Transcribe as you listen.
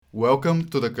Welcome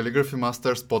to the Calligraphy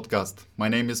Masters podcast. My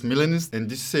name is Milenis, and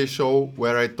this is a show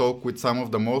where I talk with some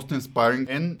of the most inspiring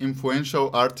and influential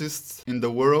artists in the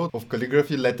world of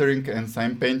calligraphy, lettering, and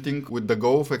sign painting with the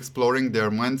goal of exploring their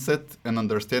mindset and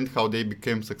understand how they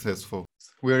became successful.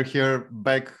 We're here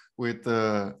back with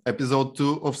episode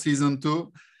 2 of season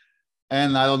 2.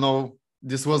 And I don't know,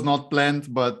 this was not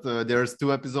planned, but there's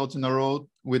 2 episodes in a row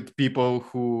with people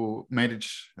who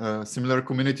manage similar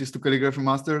communities to Calligraphy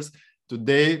Masters.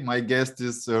 Today, my guest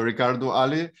is Riccardo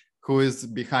Ali, who is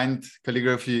behind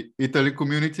Calligraphy Italy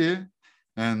community.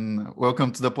 And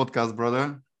welcome to the podcast,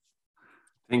 brother.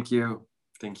 Thank you.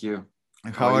 Thank you.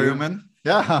 How are you, man?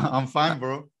 Yeah, I'm fine,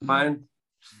 bro. Fine.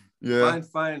 Yeah.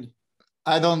 Fine.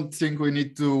 I don't think we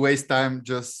need to waste time,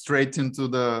 just straight into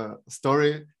the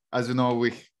story. As you know,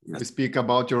 we speak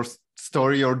about your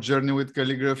story, your journey with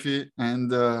calligraphy,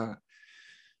 and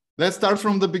let's start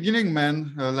from the beginning,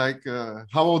 man.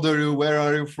 How old are you? Where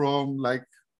are you from?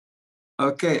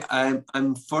 Okay,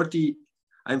 I'm 40.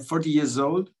 I'm 40 years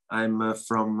old. I'm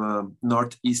from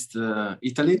northeast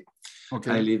Italy.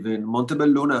 Okay. I live in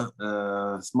Montebelluna,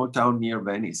 a small town near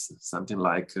Venice, something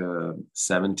like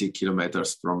 70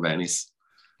 kilometers from Venice.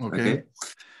 Okay.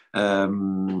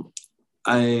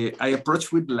 I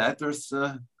approached with letters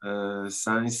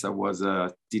since I was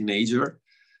a teenager.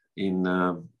 In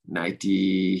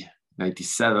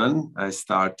 1997, I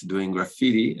started doing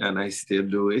graffiti, and I still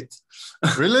do it.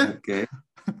 Really? Okay.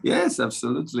 Yes,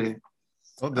 absolutely.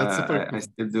 Oh, that's super cool. I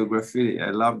still do graffiti.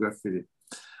 I love graffiti.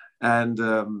 And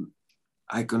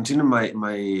I continue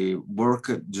my work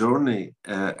journey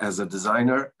as a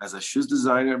designer, as a shoes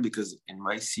designer, because in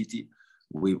my city,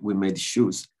 we made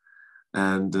shoes.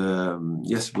 And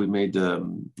yes, we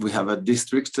have a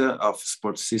district of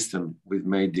sports system. We've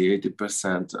made the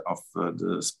 80% of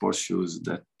the sports shoes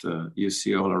that you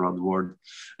see all around the world.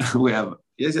 We have,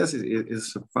 yes,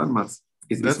 it's fun, Mats.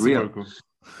 It's real. Super cool.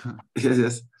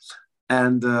 yes.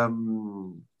 And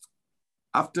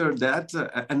after that,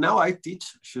 and now I teach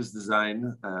shoes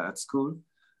design at school.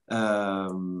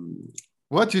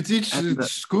 What, you teach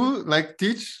school,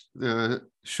 teach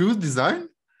shoes design?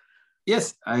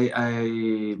 Yes, I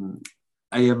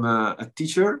am a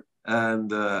teacher,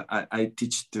 and I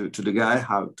teach to the guy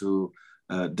how to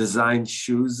design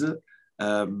shoes,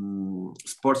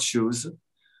 sports shoes,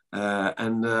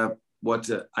 and what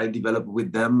I develop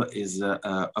with them is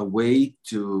a way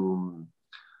to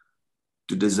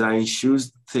design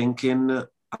shoes thinking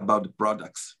about the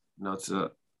products, not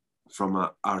from an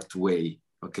art way,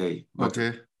 okay, but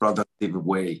productive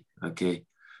way, okay,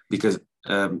 because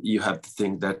you have to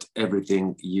think that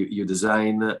everything you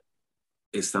design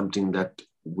is something that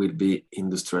will be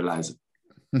industrialized.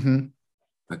 Mm-hmm.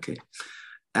 Okay,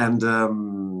 and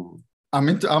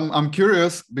I'm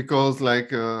curious because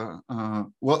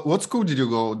what school did you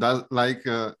go?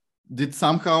 Did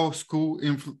somehow school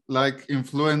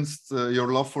influenced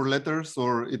your love for letters,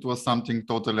 or it was something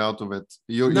totally out of it?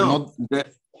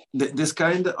 This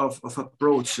kind of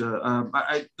approach,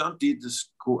 I don't do the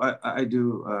school. I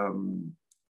do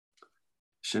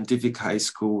scientific high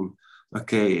school,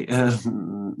 okay,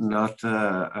 not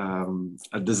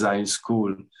a design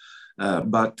school.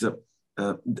 But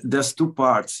there's 2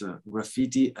 parts,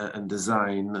 graffiti and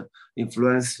design,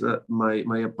 influence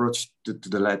my approach to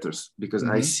the letters, because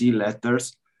I see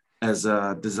letters as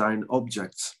design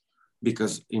objects,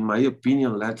 because in my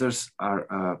opinion, letters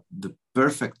are the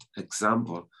perfect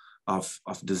example of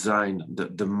design,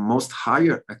 the most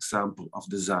higher example of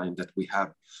design that we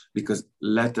have, because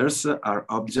letters are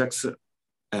objects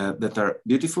that are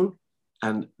beautiful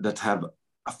and that have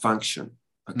a function,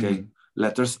 okay?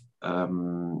 Letters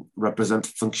represent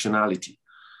functionality,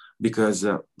 because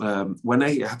when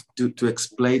I have to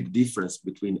explain the difference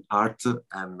between art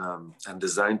and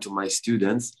design to my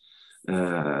students,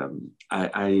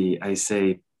 I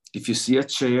say, if you see a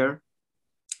chair,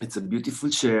 it's a beautiful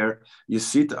chair, you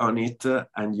sit on it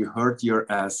and you hurt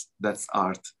your ass, that's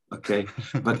art, okay?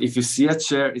 But if you see a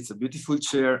chair, it's a beautiful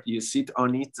chair, you sit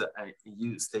on it and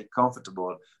you stay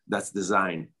comfortable, that's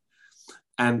design.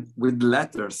 And with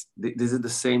letters, this is the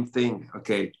same thing,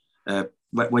 okay?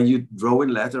 But when you draw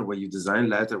in letter, when you design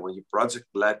letter, when you project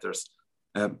letters,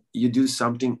 you do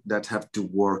something that have to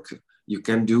work. You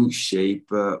can do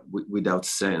shape without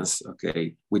sense,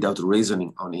 okay? Without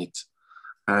reasoning on it.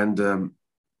 And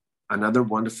another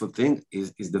wonderful thing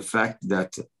is the fact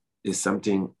that is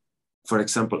something, for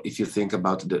example, if you think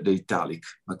about the italic,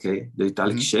 okay? The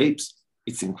italic shapes,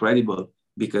 it's incredible,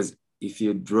 because if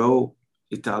you draw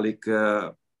italic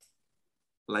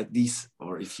like this,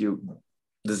 or if you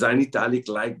design italic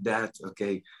like that,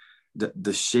 okay,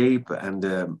 the shape and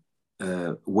the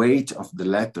weight of the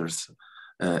letters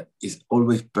is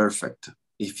always perfect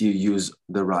if you use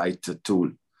the right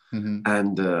tool.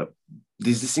 And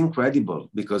this is incredible,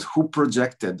 because who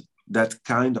projected that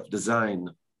kind of design?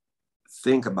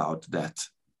 Think about that.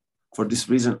 For this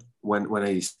reason, when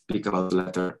I speak about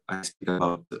letter, I speak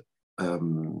about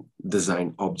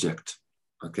design object.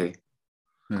 Okay.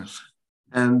 Yes.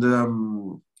 And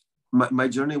my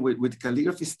journey with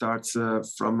calligraphy starts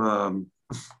from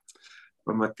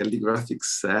a calligraphic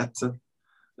set,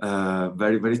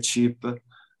 very, very cheap,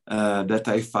 that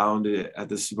I found at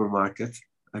the supermarket.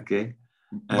 Okay.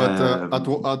 But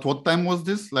at what time was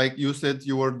this? Like you said,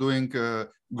 you were doing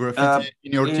graffiti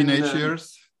in your teenage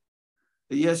years?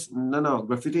 Yes, no.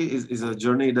 Graffiti is a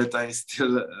journey that I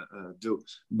still do.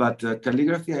 But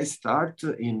calligraphy, I start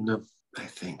in, I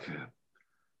think,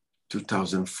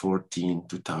 2014,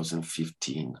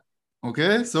 2015.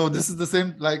 Okay, so this is the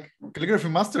same, like Calligraphy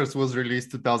Masters was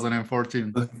released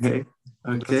 2014. Okay.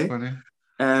 That's funny.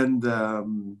 And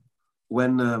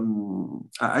when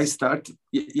I start,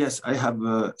 yes, I have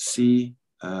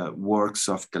works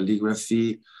of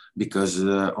calligraphy, because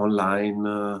online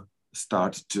I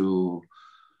start to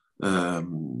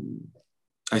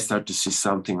see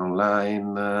something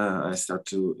online. I start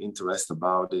to interest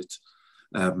about it,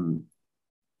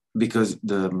 because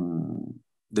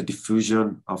the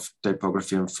diffusion of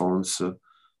typography and fonts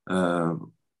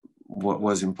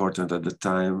was important at the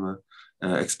time,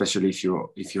 especially if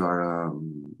you are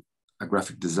a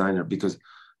graphic designer. Because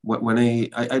when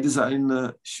I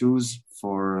design shoes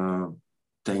for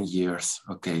 10 years,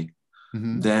 okay.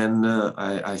 Then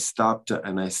I stopped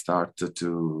and I started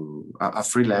to a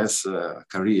freelance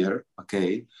career,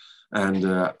 okay. And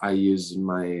I use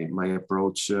my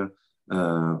approach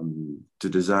to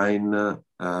design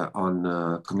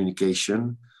on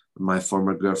communication. My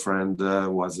former girlfriend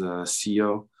was a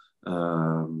CEO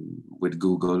with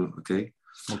Google, okay.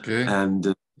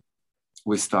 And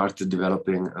we started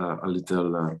developing a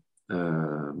little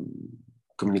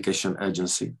communication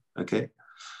agency, okay.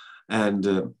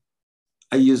 And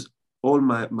I use all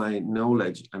my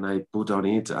knowledge and I put on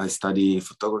it. I study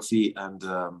photography and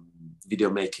video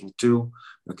making too,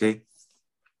 okay,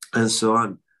 and so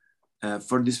on.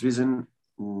 For this reason,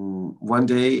 one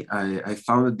day I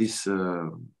found this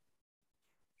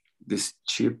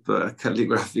cheap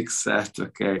calligraphic set,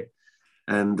 okay,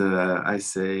 and I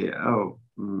say, oh,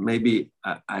 maybe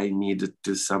I needed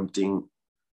to something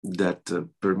that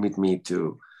permit me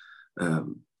to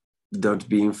don't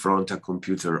be in front of a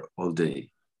computer all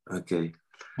day, okay.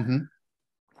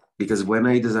 Because when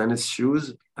I design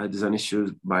shoes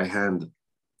by hand,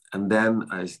 and then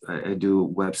I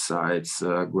do websites,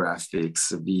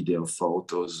 graphics, video,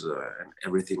 photos, and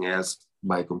everything else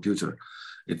by computer.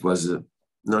 It was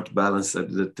not balanced,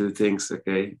 the two things,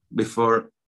 okay.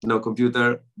 Before, no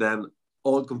computer, then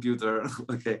old computer,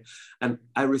 okay. And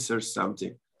I researched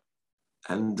something,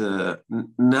 and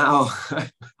now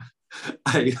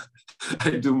I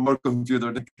do more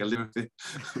computer than calligraphy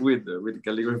with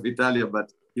Calligraphy Italia,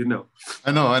 but you know.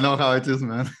 I know how it is,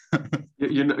 man.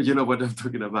 you know what I'm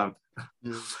talking about.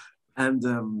 Yeah. And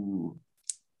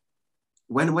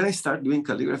when I started doing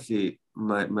calligraphy,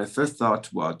 my first thought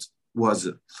was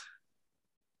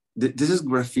this is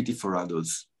graffiti for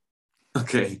adults,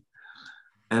 okay.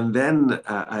 And then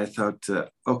I thought,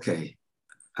 okay,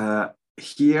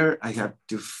 here I have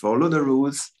to follow the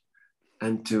rules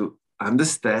and to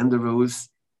understand the rules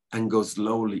and go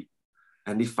slowly.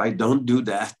 And if I don't do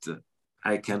that,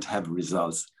 I can't have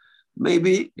results.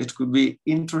 Maybe it could be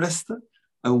interesting,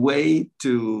 a way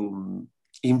to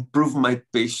improve my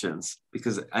patience,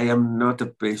 because I am not a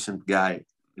patient guy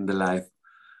in the life.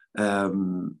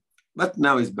 But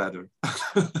now it's better.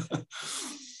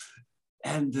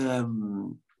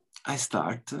 And I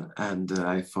start and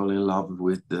I fall in love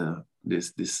with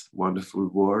this wonderful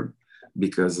word,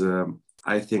 because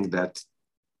I think that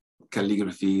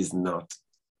calligraphy is not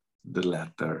the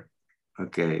letter,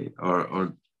 okay,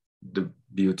 or the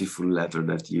beautiful letter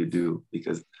that you do,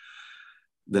 because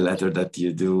the letter that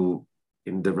you do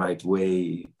in the right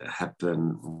way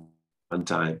happen one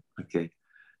time, okay.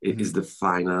 It is the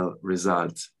final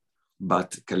result,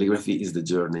 but calligraphy is the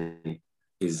journey,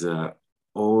 is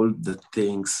all the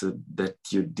things that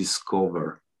you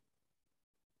discover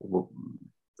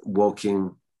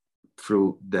walking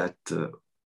through that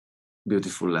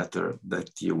beautiful letter that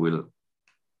you will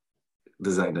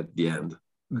design at the end.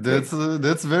 Okay?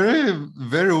 That's very,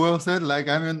 very well said. Like,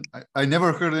 I mean, I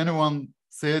never heard anyone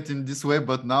say it in this way,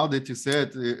 but now that you say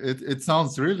it, it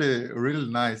sounds really, really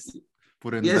nice.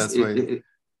 Put in that way.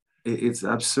 It's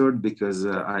absurd, because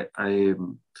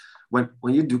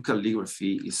when you do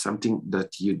calligraphy, it's something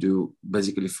that you do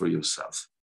basically for yourself.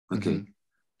 Okay.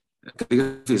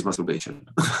 Calligraphy is masturbation.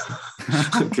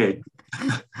 Okay.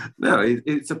 No,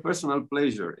 it's a personal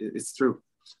pleasure. It's true.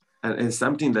 And it's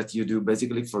something that you do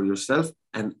basically for yourself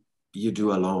and you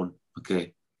do alone.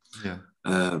 Okay. Yeah.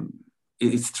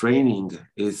 It's training.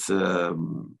 It's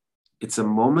a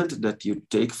moment that you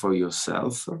take for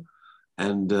yourself,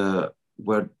 and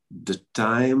where the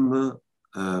time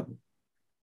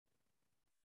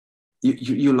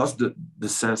you lost the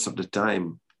sense of the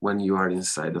time when you are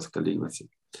inside of calligraphy,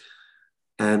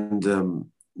 and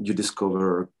you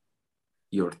discover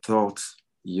your thoughts,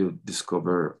 you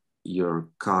discover your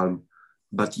calm,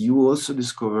 but you also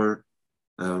discover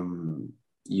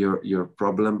your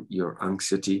problem, your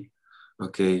anxiety.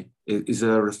 Okay, it is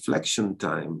a reflection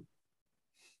time.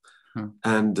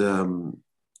 And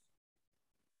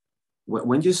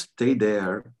when you stay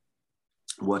there,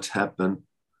 what happens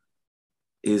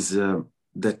is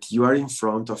that you are in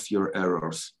front of your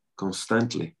errors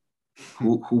constantly.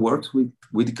 Who works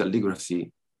with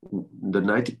calligraphy, the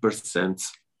 90%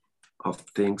 of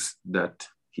things that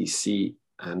he see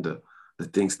and the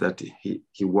things that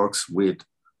he works with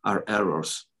are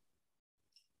errors.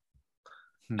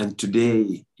 And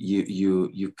today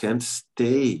you can't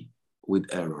stay with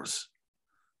errors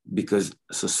because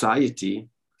society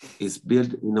is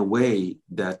built in a way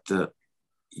that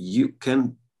you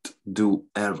can't do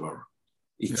error.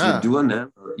 If you do an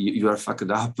error, you are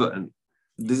fucked up. And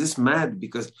this is mad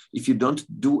because if you don't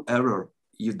do error,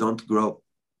 you don't grow.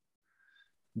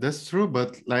 That's true,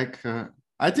 but like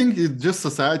I think it's just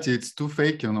society. It's too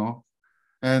fake, you know.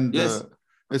 And yes,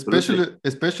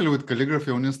 especially with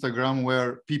calligraphy on Instagram,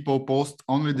 where people post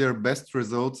only their best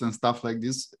results and stuff like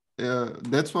this.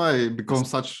 That's why it becomes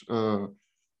such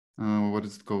what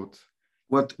is it called?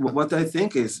 What I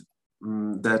think is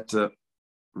that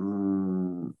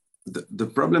the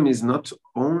problem is not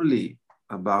only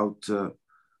about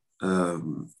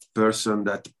person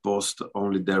that post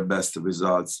only their best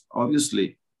results.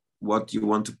 Obviously, what you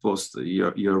want to post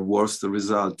your worst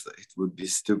result, it would be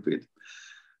stupid.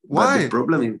 Why? But the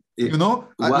problem is, you know,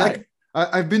 why?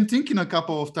 I've been thinking a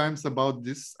couple of times about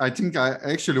this. I think I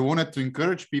actually wanted to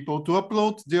encourage people to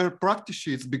upload their practice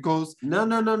sheets because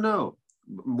no.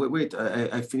 Wait,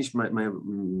 I finished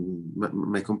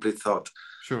my complete thought.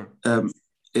 Sure.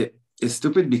 It's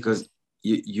stupid because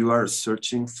you are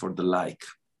searching for the like.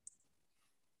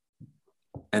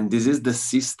 And this is the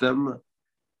system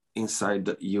inside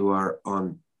that you are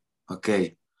on.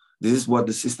 Okay. This is what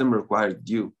the system required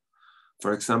you.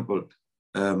 For example,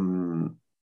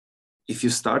 if you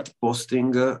start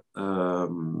posting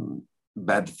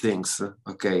bad things,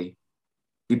 okay,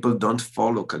 people don't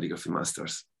follow Calligraphy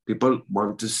Masters. People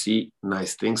want to see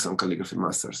nice things on Calligraphy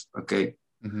Masters, okay?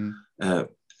 Mm-hmm.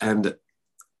 And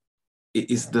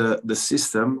it is the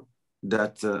system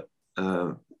that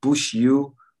push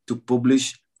you to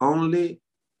publish only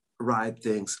right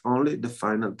things, only the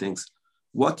final things.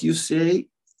 What you say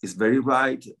is very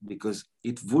right because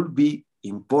it would be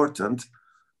important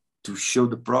to show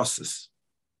the process.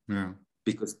 Yeah.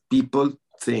 Because people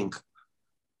think,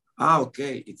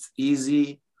 okay, it's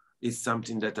easy, it's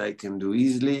something that I can do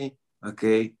easily,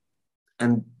 okay,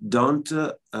 and don't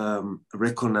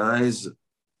recognize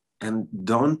and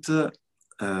don't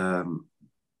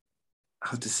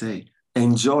how to say,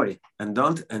 enjoy, and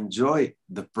don't enjoy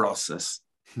the process.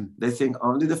 They think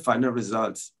only the final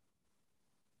results.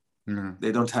 Yeah.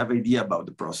 They don't have idea about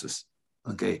the process,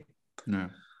 okay. Yeah.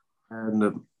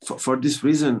 And for this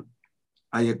reason,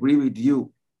 I agree with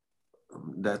you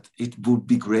that it would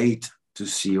be great to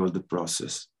see all the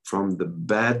process from the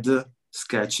bad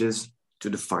sketches to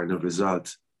the final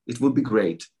result. It would be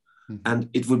great. Mm-hmm. And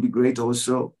it would be great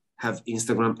also have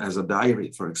Instagram as a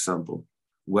diary, for example,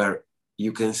 where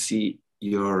you can see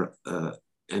your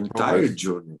entire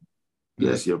journey. Mm-hmm.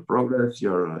 Yes, your progress,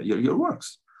 your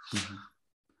works. Mm-hmm.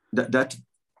 That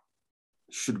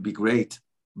should be great,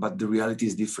 but the reality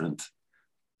is different.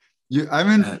 I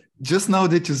mean, just now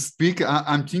that you speak,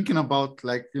 I'm thinking about,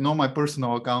 like, you know, my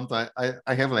personal account.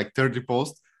 I have like 30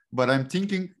 posts, but I'm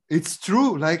thinking it's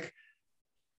true. Like,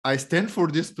 I stand for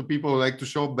this to people, like to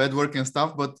show bad work and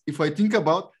stuff. But if I think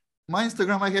about my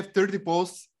Instagram, I have 30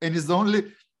 posts and it's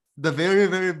only the very,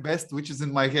 very best, which is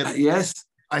in my head. Yes.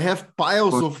 I have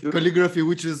piles of calligraphy,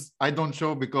 which is I don't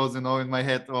show because, you know, in my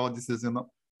head, oh, this is, you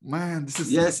know, man, this is.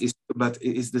 Yes, but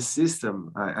it's the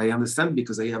system. I understand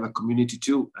because I have a community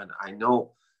too, and I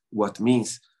know what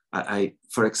means. I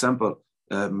for example,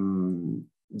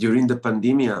 during the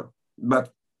pandemic,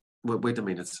 but wait a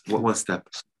minute, one step.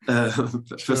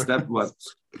 First step was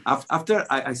after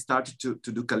I started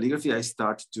to do calligraphy, I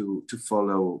started to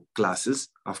follow classes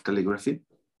of calligraphy.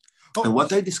 Oh, And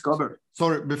what I discovered.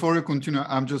 Sorry, before you continue,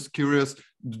 I'm just curious.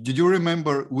 Did you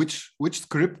remember which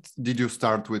script did you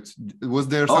start with? Was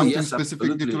there something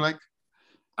specific that you like?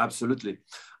 Absolutely.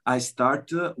 I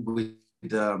start with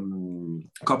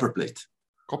copperplate.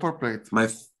 Copperplate.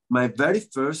 My very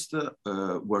first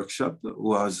workshop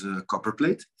was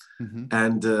copperplate. Mm-hmm.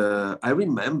 And I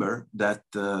remember that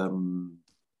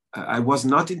I was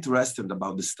not interested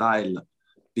about the style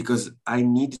because I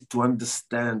needed to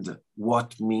understand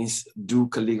what means do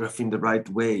calligraphy in the right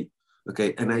way.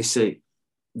 Okay, and I say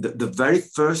the very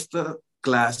first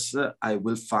class I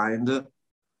will find,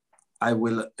 I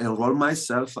will enroll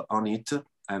myself on it,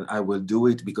 and I will do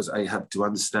it because I have to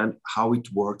understand how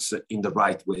it works in the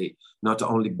right way, not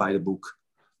only by the book.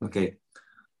 Okay,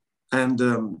 and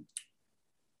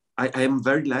I am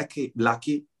very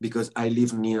lucky because I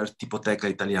live near Tipoteca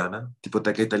Italiana.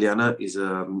 Tipoteca Italiana is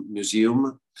a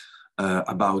museum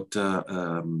about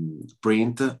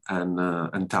print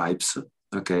and types.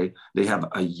 Okay, they have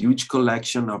a huge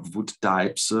collection of wood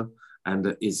types,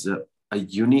 and is a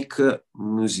unique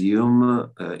museum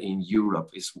in Europe.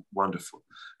 It's wonderful,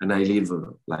 and I live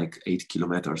like 8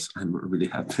 kilometers. I'm really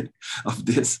happy of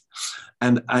this,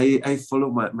 and I follow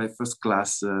my first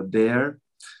class there.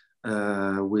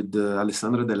 With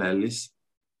Alessandro De Lellis.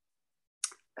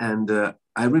 And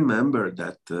I remember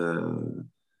that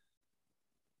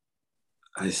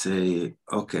I say,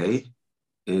 okay,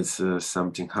 it's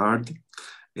something hard,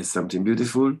 it's something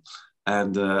beautiful.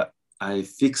 And I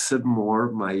fixed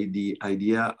more my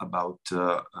idea about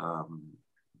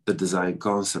the design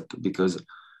concept, because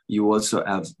you also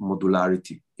have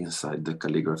modularity inside the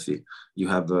calligraphy. You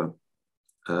have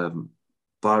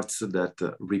parts that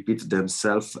repeat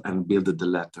themselves and build the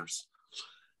letters.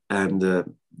 And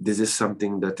this is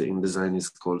something that in design is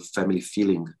called family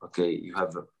feeling. Okay, you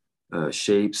have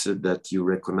shapes that you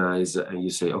recognize and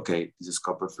you say, okay, this is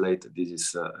copperplate, this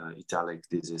is italic,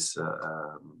 this is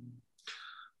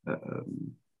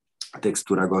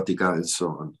textura gotica, and so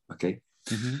on. Okay.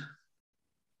 Mm-hmm.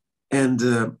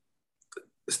 And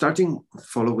starting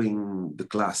following the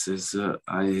classes,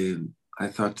 I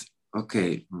thought,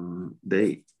 okay,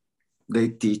 they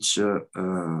teach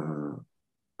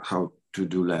how to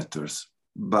do letters,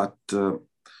 but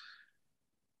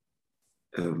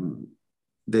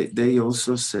they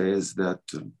also says that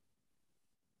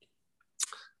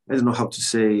I don't know how to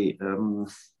say,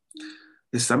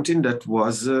 it's something that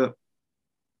was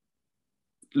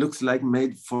looks like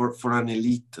made for an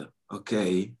elite.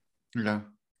 Okay. Yeah.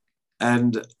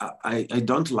 And I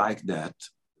don't like that,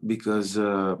 because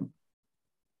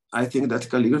I think that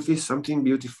calligraphy is something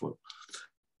beautiful.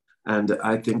 And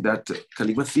I think that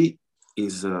calligraphy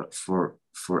is for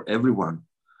everyone,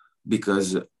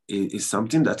 because it is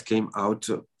something that came out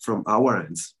from our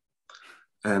hands.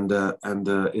 And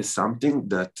is something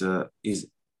that is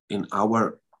in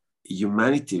our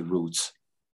humanity roots.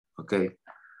 Okay.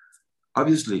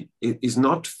 Obviously, it is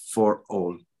not for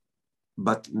all,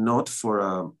 but not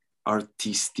for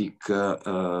artistic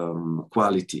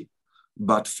quality,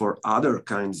 but for other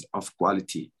kinds of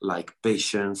quality, like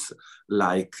patience,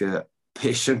 like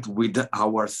patient with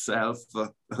ourselves,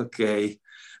 okay,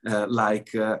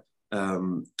 like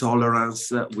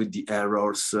tolerance with the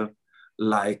errors,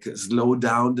 like slow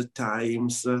down the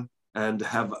times and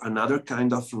have another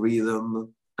kind of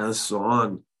rhythm, and so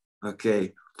on,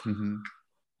 okay. Mm-hmm.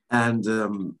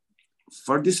 And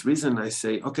for this reason, I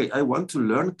say, okay, I want to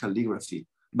learn calligraphy,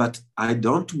 but I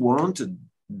don't want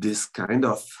this kind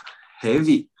of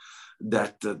heavy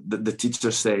that the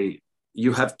teachers say,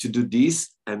 you have to do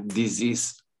this, and this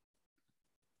is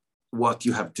what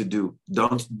you have to do.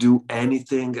 Don't do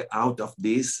anything out of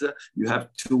this. You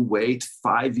have to wait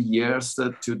 5 years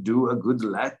to do a good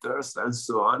letters, and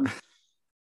so on.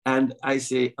 And I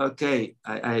say, okay,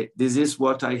 this is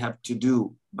what I have to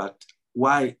do, but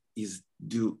why is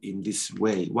do in this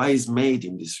way? Why is made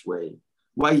in this way?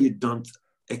 Why you don't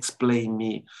explain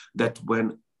me that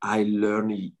when I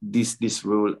learn this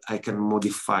rule, I can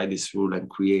modify this rule and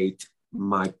create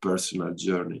my personal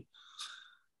journey?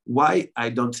 Why I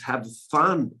don't have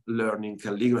fun learning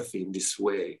calligraphy in this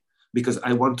way? Because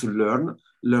I want to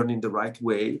learn in the right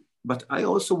way, but I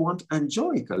also want to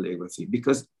enjoy calligraphy,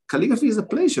 because calligraphy is a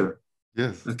pleasure.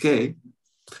 Yes. Okay.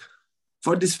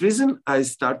 For this reason, I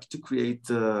start to create,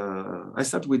 I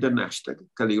start with an hashtag,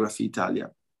 Calligraphy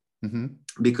Italia, mm-hmm.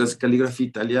 because Calligraphy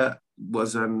Italia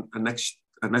was an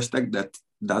hashtag that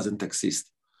doesn't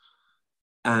exist.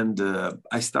 And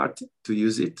I started to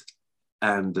use it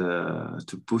and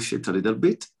to push it a little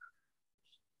bit.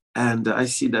 And I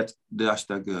see that the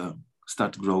hashtag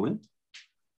start growing.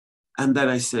 And then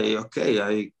I say, okay,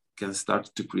 I can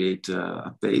start to create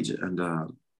a page and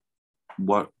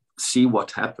see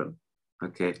what happened.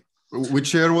 Okay.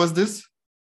 Which year was this?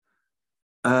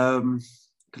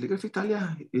 Calligraphy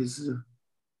Italia is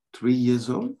 3 years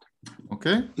old.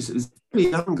 Okay. It's very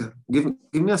young. Give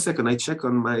me a second. I check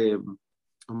on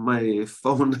my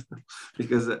phone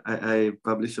because I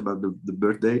publish about the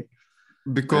birthday.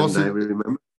 Because I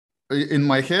remember. In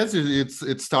my head,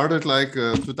 it started like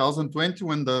 2020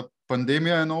 when the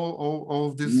pandemic and all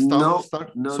of this stuff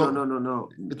started. No.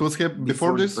 It was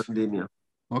before this? The pandemic.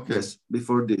 Okay. Yes,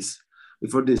 before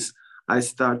this. I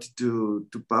started to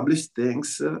publish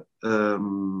things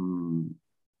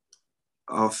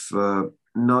of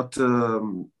not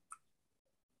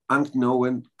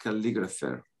unknown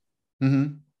calligrapher. Mm-hmm.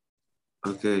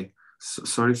 Okay,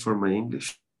 sorry for my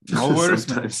English. No worries,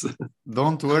 sometimes.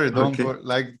 Don't worry. Okay.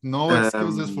 Like, no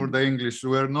excuses for the English.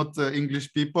 We're not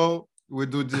English people. We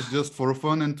do this just for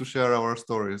fun and to share our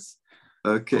stories.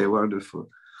 Okay, wonderful.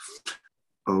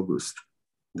 August,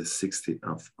 the 16th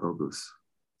of August.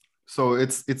 So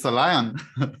it's a lion.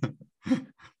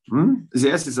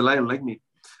 Yes, it's a lion like me.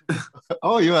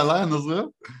 Oh, you're a lion as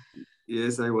well?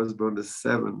 Yes, I was born the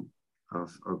 7th of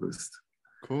August.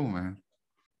 Cool, man.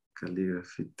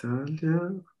 Calligraphy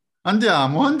Italia.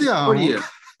 Andiamo. 4 years.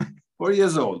 4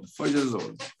 years old. 4 years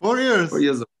old. 4 years? 4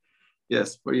 years old.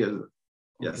 Yes, 4 years old.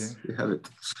 Yes, okay. We have it.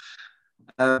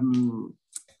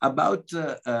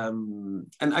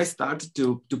 And I started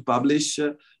to publish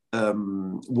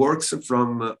works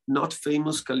from not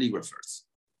famous calligraphers.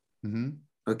 Mm-hmm.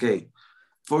 Okay,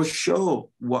 for sure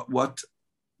what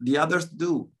the others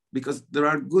do, because there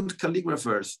are good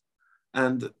calligraphers,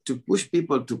 and to push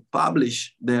people to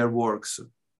publish their works.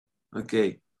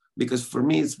 Okay, because for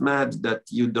me it's mad that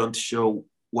you don't show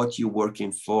what you're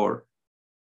working for,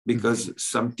 because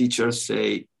some teachers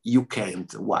say you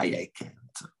can't. Why I can't?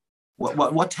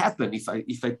 What happened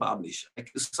if I publish?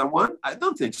 Someone? I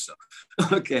don't think so.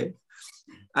 Okay.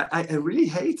 I really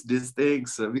hate these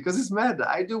things because it's mad.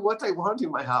 I do what I want in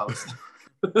my house.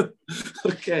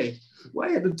 Okay. Why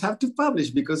I don't have to publish?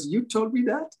 Because you told me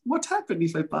that? What happened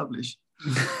if I publish?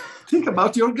 Think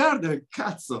about your garden,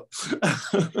 cazzo.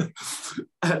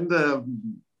 And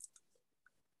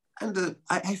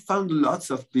I found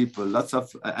lots of people,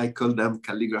 I call them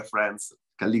calligraph friends,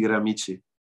 calligramici,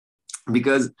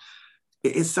 because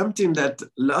it's something that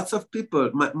lots of people,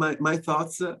 my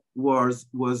thoughts was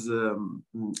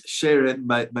shared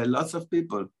by lots of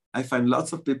people. I find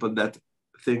lots of people that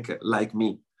think like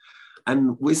me.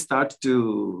 And we start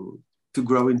to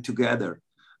growing together.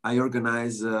 I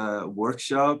organize a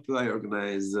workshop,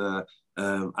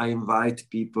 I invite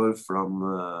people from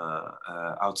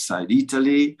outside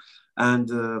Italy, and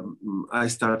I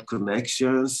start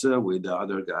connections with the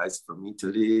other guys from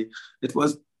Italy. It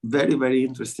was very, very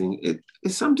interesting.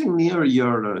 It's something near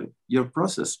your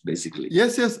process, basically.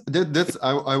 Yes. That's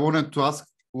I wanted to ask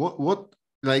what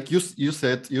like you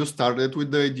said you started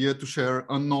with the idea to share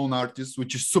unknown artists,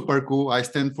 which is super cool. I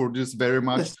stand for this very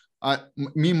much. Yes.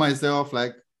 Me myself,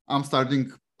 like I'm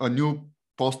starting a new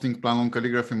posting plan on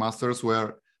Calligraphy Masters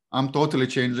where I'm totally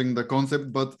changing the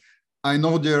concept, but I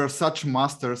know there are such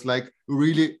masters, like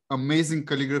really amazing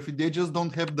calligraphy. They just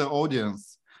don't have the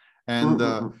audience. And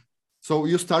so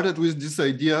you started with this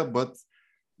idea, but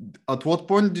at what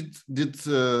point did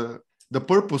the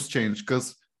purpose change?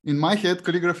 Because in my head,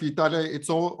 Calligraphy Italia, it's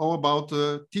all about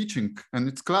teaching and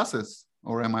it's classes,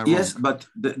 or am I wrong? Yes, but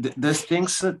there's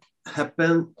things that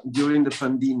happen during the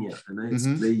pandemic, and I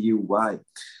explain you why.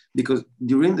 Because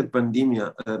during the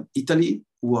pandemic, Italy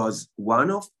was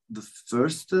one of the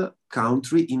first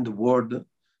country in the world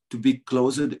to be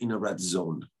closed in a red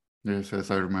zone. Yes,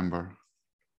 I remember.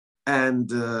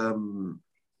 And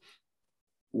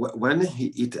when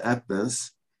it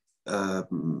happens,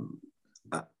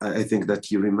 I think that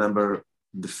you remember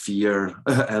the fear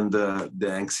and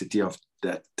the anxiety of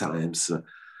that times.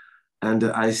 And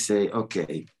I say,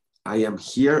 okay, I am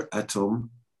here at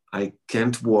home. I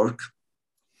can't work.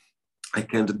 I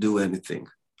can't do anything.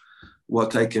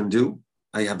 What I can do,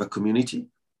 I have a community.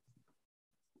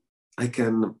 I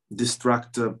can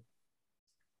distract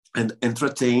and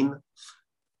entertain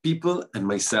people and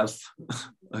myself,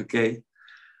 okay?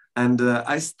 And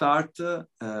I start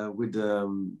with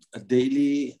a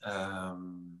daily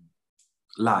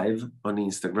live on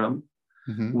Instagram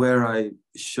where I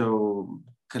show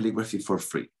calligraphy for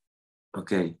free,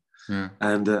 okay? Yeah.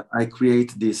 And I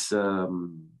create this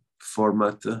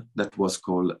format that was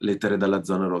called Lettere dalla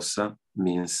Zona Rossa,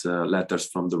 means letters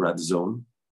from the red zone,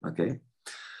 okay?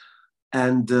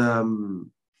 And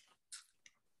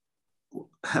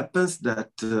happens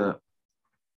that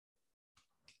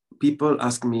people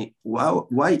ask me, wow,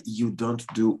 why you don't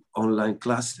do online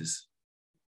classes?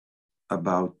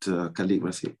 about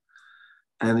calligraphy.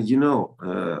 And you know,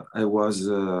 I was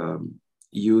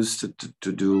used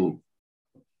to do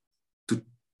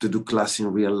class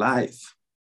in real life.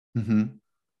 Mm-hmm.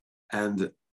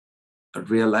 And a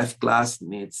real life class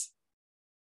needs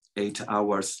 8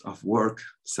 hours of work,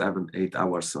 7-8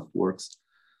 hours of works.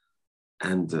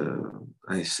 And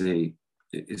I say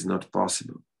it's not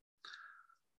possible.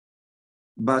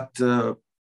 But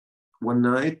one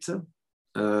night,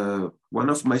 one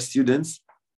of my students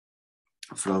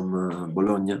from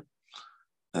Bologna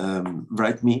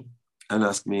write me and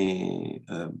ask me,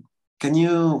 can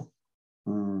you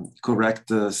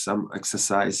correct some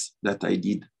exercise that I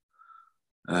did?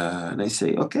 And I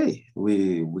say, okay,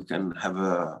 we can have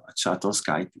a chat on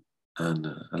Skype and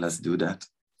let's do that.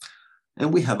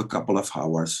 And we have a couple of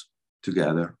hours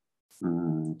together,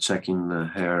 checking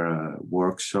her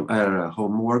her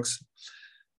homeworks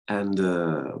and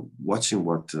watching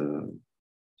what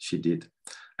she did.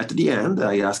 At the end,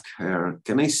 I asked her,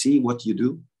 can I see what you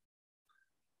do?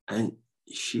 And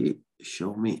she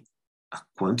showed me a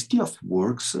quantity of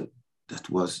works that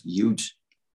was huge.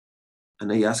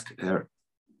 And I asked her,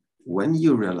 when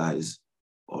you realize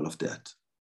all of that?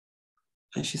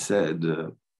 And she said,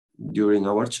 during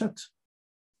our chat.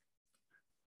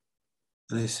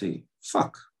 And I say,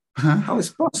 fuck, how is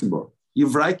possible? You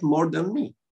write more than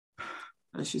me.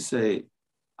 And she say,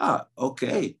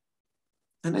 okay.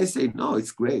 And I say, no,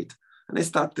 it's great. And I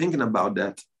start thinking about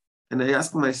that. And I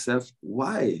ask myself,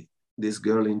 why this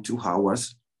girl in 2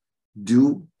 hours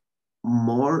do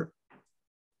more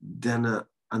than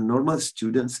a normal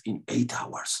student in 8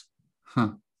 hours?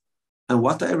 Huh. And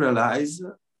what I realized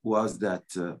was that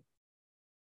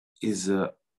is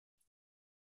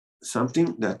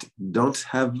something that don't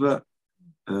have,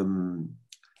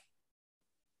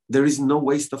 there is no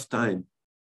waste of time.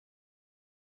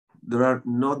 There are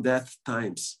no death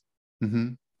times.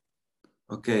 Mm-hmm.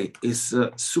 Okay, it's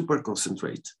super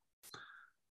concentrate.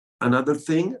 Another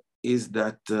thing is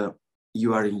that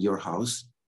you are in your house,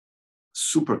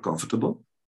 super comfortable.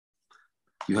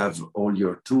 You have all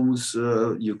your tools.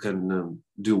 You can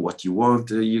do what you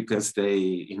want. You can stay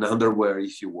in underwear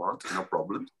if you want, no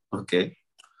problem. Okay.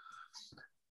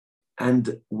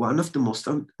 And one of the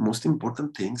most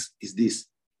important things is this.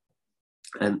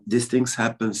 And these things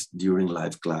happens during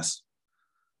live class.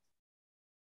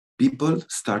 People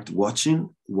start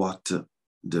watching what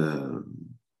the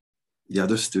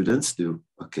other students do,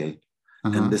 okay?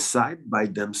 Uh-huh. And decide by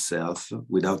themselves,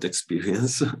 without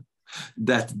experience,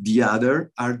 that the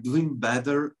other are doing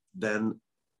better than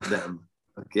them,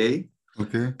 okay?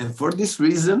 Okay. And for this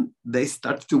reason, they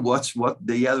start to watch what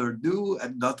the other do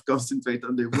and not concentrate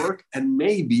on their work. And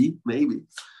maybe,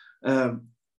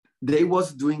 they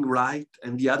was doing right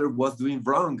and the other was doing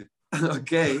wrong,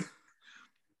 okay?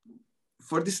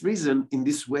 For this reason, in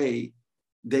this way,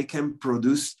 they can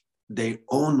produce their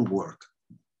own work.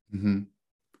 Mm-hmm.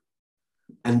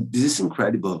 And this is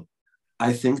incredible.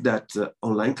 I think that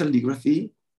online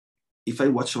calligraphy, if I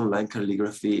watch online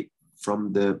calligraphy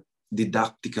from the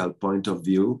didactical point of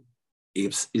view,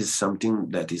 is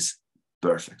something that is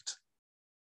perfect.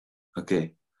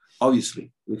 Okay.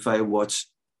 Obviously, if I watch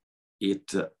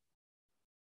it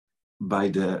by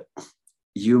the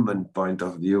human point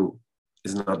of view,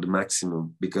 is not the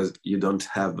maximum because you don't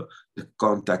have the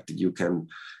contact. You can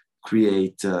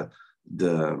create the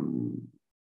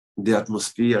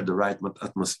atmosphere, the right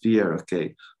atmosphere.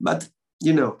 Okay, but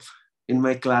you know, in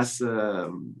my class,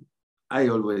 I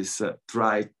always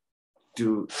try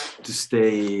to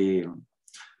stay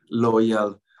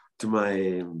loyal to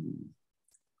my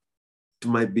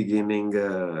beginning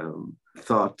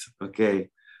thought.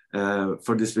 Okay,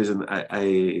 for this reason,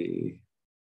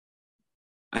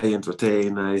 I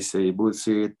entertain, I say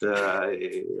bullshit,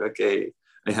 okay,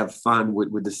 I have fun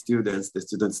with the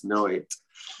students know it.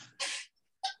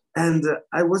 And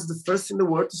I was the first in the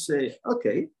world to say,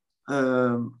 okay,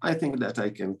 I think that I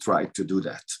can try to do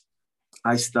that.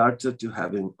 I started to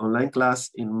have an online class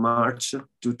in March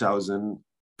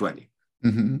 2020.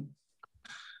 Mm-hmm.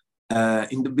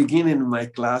 In the beginning, my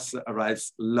class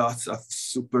arrives lots of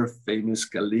super famous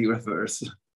calligraphers.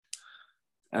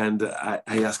 And I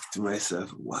asked to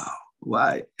myself, wow,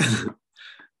 why?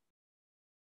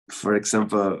 For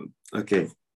example, okay.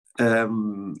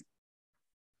 And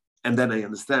then I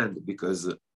understand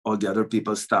because all the other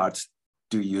people start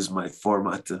to use my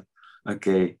format,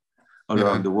 okay, all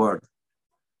around the world.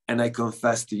 And I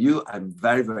confess to you, I'm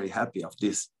very, very happy of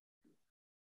this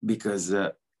because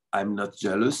I'm not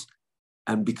jealous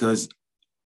and because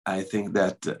I think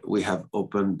that we have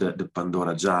opened the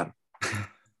Pandora jar.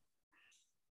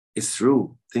 It's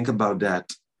true. Think about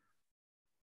that.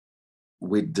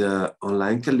 with the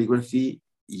online calligraphy,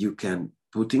 you can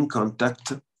put in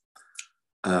contact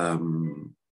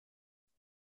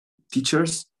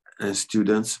teachers and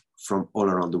students from all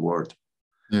around the world.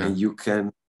 Yeah. And you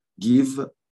can give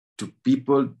to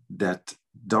people that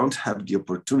don't have the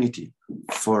opportunity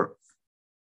for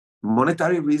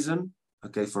monetary reason,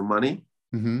 okay, for money,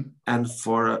 and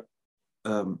for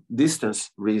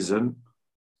distance reason,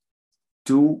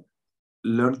 to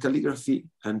learn calligraphy,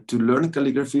 and to learn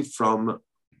calligraphy from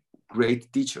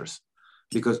great teachers.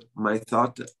 Because my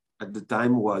thought at the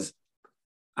time was,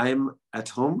 I'm at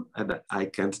home and I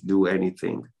can't do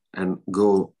anything and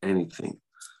go anything.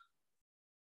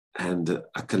 And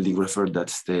a calligrapher that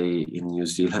stay in New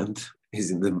Zealand is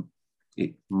in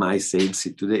my same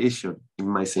situation.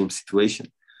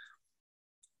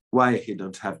 Why he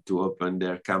don't have to open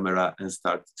their camera and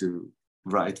start to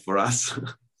write for us?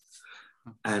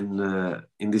 And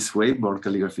in this way, born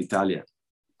Calligraphy Italia.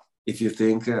 If you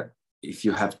think, if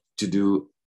you have to do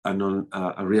a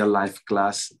real life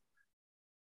class,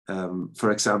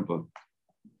 for example,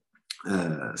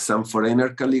 some foreigner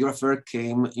calligrapher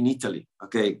came in Italy.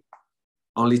 Okay,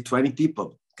 only 20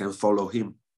 people can follow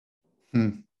him.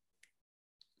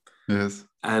 Yes.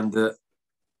 And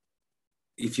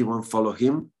if you want to follow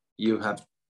him, you have,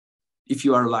 if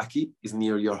you are lucky, it's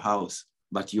near your house.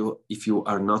 But if you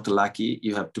are not lucky,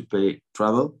 you have to pay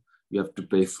travel, you have to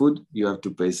pay food, you have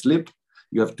to pay sleep,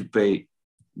 you have to pay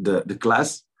the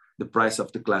class. The price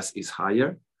of the class is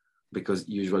higher because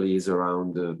usually is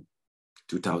around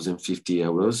 2,050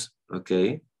 euros,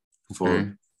 okay,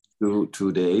 for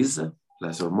 2 days,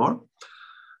 less or more.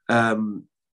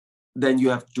 Then you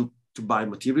have to buy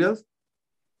materials.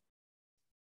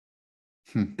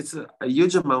 It's a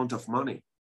huge amount of money.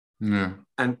 Yeah.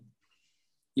 And,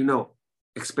 you know,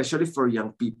 especially for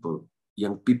young people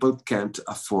can't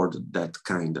afford that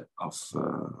kind of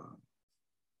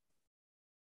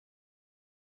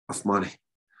money.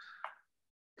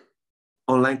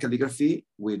 Online calligraphy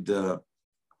with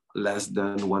less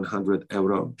than 100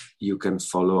 euro, you can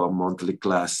follow a monthly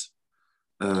class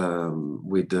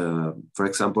with, for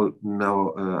example,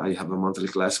 now I have a monthly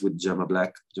class with Gemma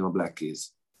Black. Gemma Black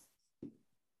is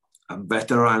a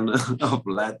veteran of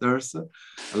letters,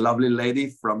 a lovely lady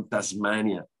from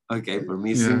Tasmania. Okay, for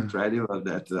me, it's incredible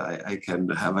that I can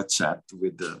have a chat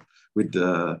with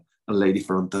a lady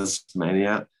from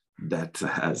Tasmania that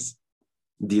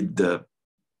did the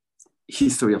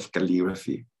history of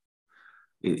calligraphy.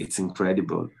 It's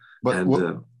incredible. But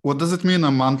and what does it mean,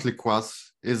 a monthly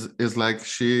class? Is like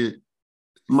she...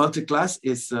 Monthly class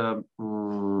is a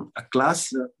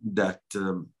class that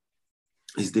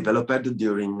is developed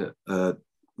during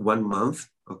 1 month,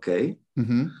 okay?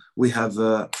 We have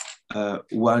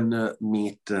one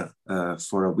meet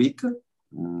for a week.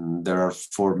 There are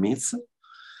 4 meets.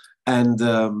 And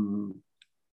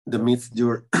the meets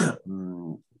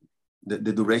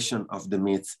the duration of the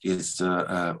meets is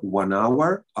 1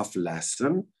 hour of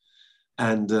lesson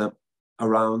and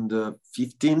around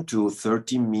 15 to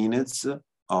 30 minutes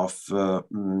of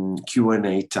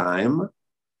Q&A time.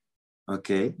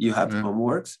 Okay, you have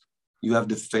homeworks. You have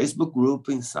the Facebook group.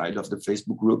 Inside of the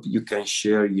Facebook group, you can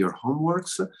share your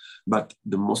homeworks. But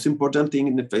the most important thing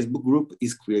in the Facebook group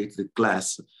is create the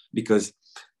class, because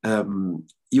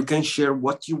you can share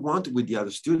what you want with the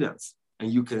other students,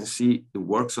 and you can see the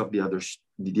works of the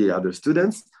other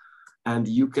students, and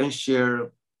you can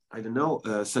share, I don't know,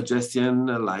 suggestion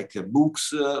like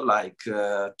books, like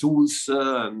tools,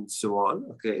 and so on.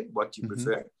 Okay, what you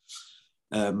prefer.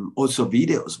 Also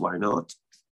videos, why not?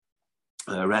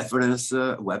 Reference,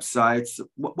 websites,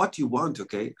 what you want,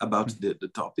 okay, about the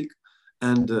topic.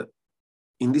 And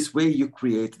in this way, you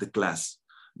create the class.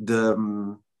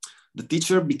 The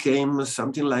teacher became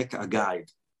something like a guide.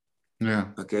 Yeah.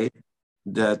 Okay.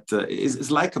 That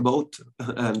is like a boat,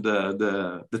 and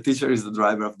the teacher is the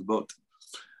driver of the boat,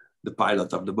 the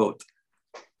pilot of the boat.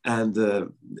 And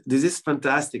this is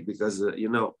fantastic because, you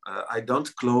know, I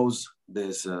don't close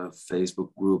this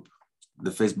Facebook group.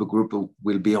 The Facebook group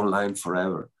will be online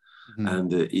forever.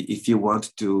 And if you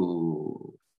want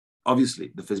to,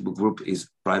 obviously, the Facebook group is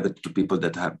private to people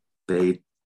that have paid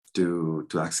to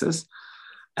access.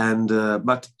 And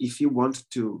but if you want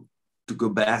to go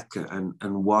back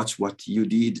and watch what you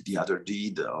did, the other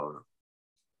did, or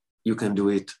you can do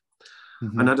it.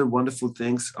 Another wonderful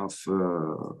things of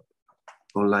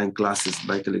online classes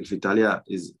by Calligraphy Italia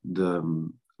is the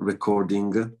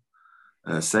recording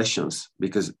sessions,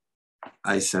 because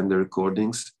I send the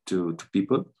recordings to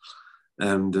people.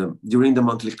 And during the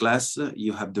monthly class,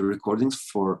 you have the recordings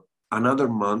for another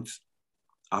month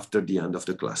after the end of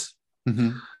the class.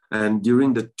 And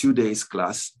during the 2 days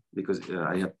class, because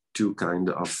I have two kind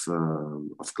of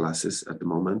classes at the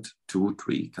moment, 2,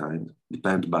 3 kind,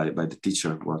 depend by the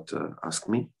teacher what ask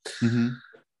me.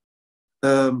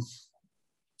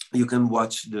 You can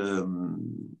watch the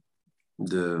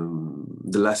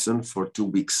lesson for 2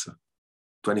 weeks,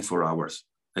 24 hours.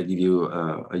 I give you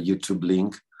a YouTube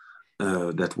link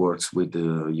that works with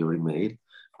your email,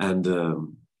 and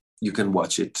you can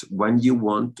watch it when you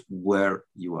want, where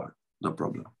you are, no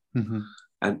problem.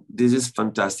 And this is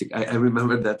fantastic. I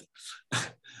remember that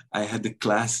I had a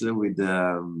class with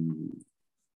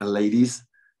ladies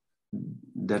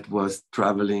that was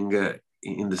traveling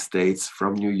in the States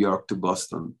from New York to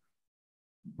Boston.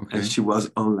 Okay. And she was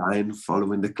online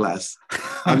following the class.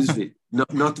 Obviously,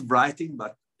 not writing,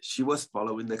 but she was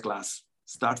following the class,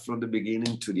 start from the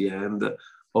beginning to the end,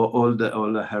 all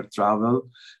her travel.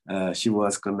 She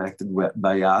was connected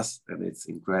by us, and it's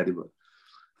incredible.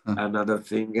 Another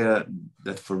thing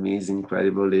that for me is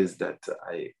incredible is that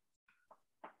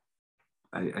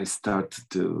I start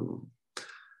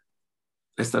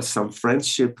some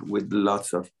friendship with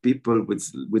lots of people,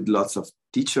 with lots of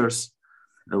teachers,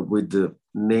 with the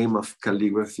name of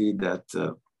calligraphy that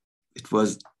it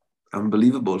was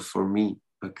unbelievable for me.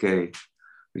 Okay,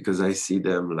 because I see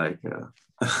them like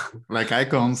like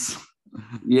icons.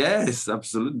 Yes,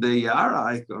 absolutely, they are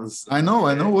icons. I know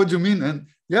what you mean, and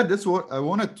yeah, that's what I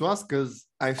wanted to ask, because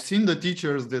I've seen the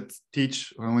teachers that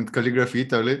teach with Calligraphy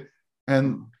Italy,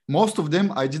 and most of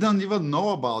them I didn't even know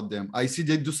about them. I see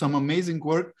they do some amazing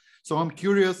work. So I'm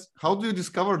curious, how do you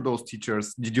discover those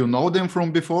teachers? Did you know them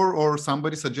from before, or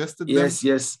somebody suggested them?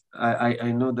 Yes,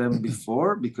 I know them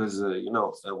before, because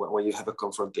when you have a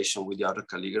confrontation with the other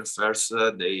calligraphers,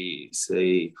 they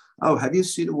say, "Oh, have you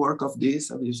seen the work of this?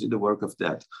 Have you seen the work of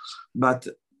that?" But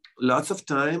lots of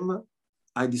time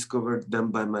I discovered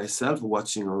them by myself,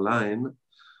 watching online,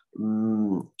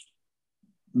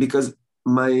 because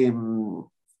my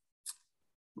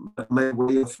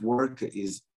way of work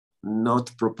is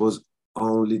not propose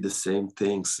only the same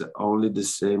things, only the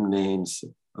same names,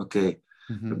 okay?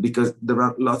 Because there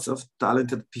are lots of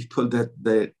talented people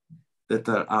that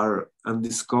are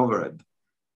undiscovered,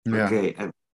 okay?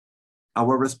 And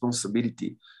our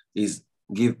responsibility is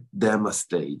give them a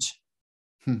stage,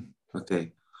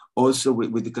 okay? Also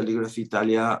with the Calligraphy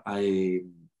Italia, I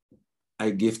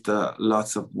give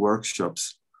lots of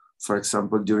workshops. For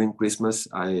example, during Christmas,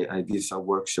 I give a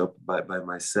workshop by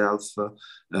myself,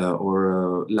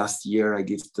 or last year I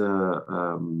give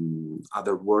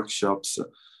other workshops.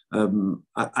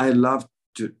 I love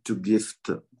to gift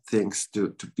things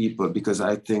to people, because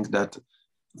I think that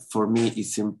for me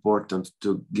it's important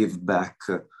to give back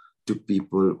to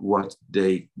people what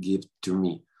they give to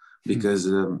me. Because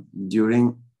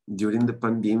during the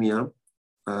pandemic,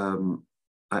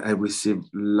 I received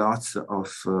lots of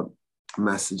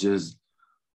messages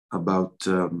about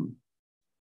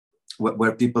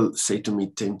where people say to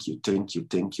me, thank you,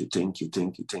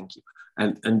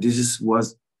 and this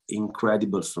was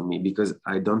incredible for me, because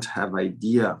I don't have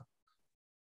idea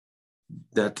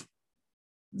that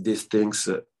these things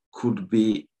could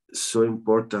be so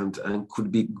important and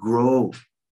could be grow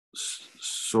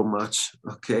so much.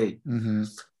 Okay.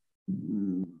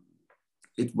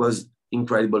 It was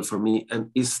incredible for me,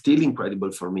 and is still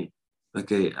incredible for me.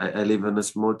 Okay, I live in a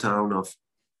small town of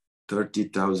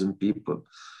 30,000 people.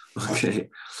 Okay,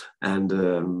 and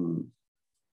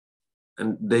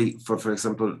they, for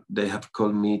example, they have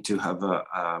called me to have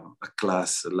a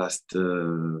class last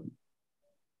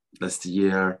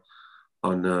year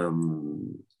on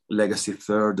Legacy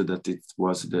Third, that it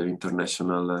was the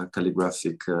international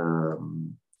calligraphic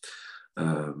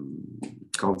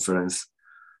conference.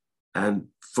 And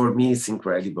for me, it's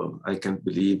incredible. I can't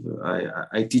believe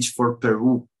I teach for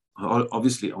Peru,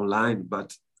 obviously online,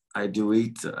 but I do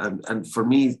it. And for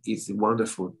me, it's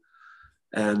wonderful.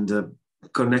 And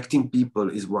connecting people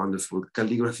is wonderful.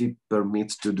 Calligraphy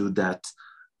permits to do that.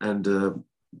 And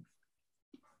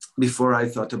before I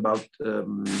talked about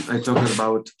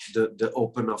the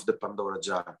open of the Pandora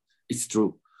jar. It's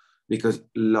true, because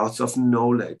lots of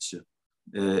knowledge,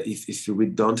 if we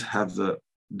don't have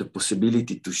the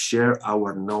possibility to share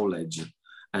our knowledge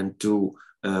and to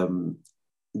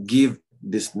give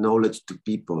this knowledge to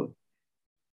people,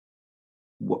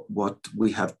 what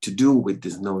we have to do with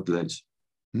this knowledge,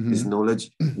 this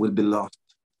knowledge will be lost.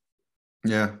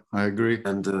 Yeah, I agree.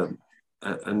 And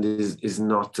this is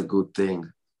not a good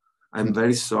thing. I'm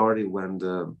very sorry when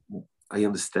I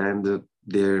understand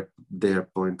their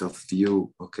point of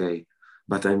view, okay,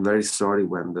 but I'm very sorry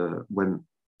when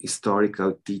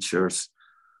historical teachers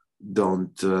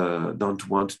don't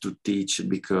want to teach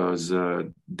because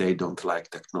they don't like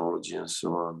technology and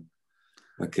so on.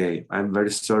 Okay, I'm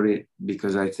very sorry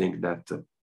because I think that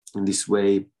in this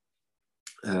way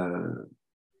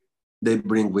they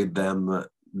bring with them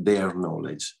their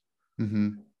knowledge.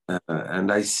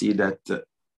 And I see that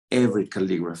every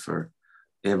calligrapher,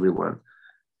 everyone,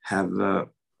 have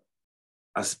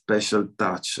a special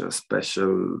touch, a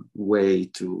special way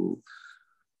to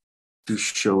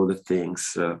show the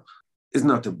things. It's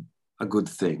not a good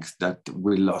thing that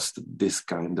we lost this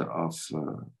kind of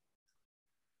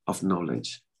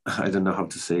knowledge. I don't know how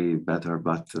to say better,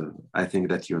 but I think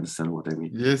that you understand what I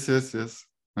mean. Yes.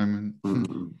 I mean,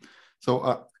 so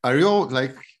are you all,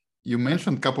 like you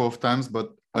mentioned a couple of times,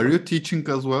 but are you teaching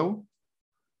as well?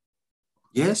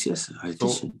 Yes, I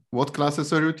teach. What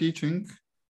classes are you teaching?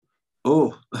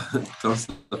 Oh, tons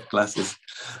of classes.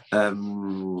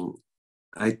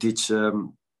 I teach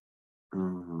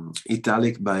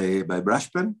Italic by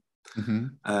brush pen.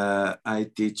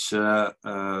 I teach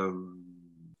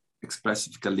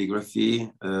expressive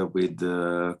calligraphy with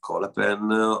cola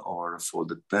pen or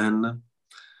folded pen.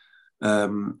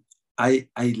 I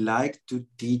like to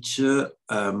teach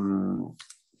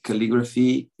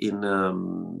calligraphy in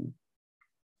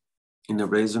a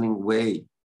reasoning way.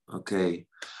 Okay,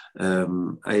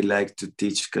 I like to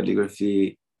teach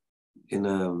calligraphy in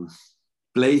a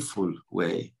playful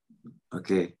way.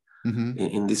 Okay,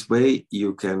 in this way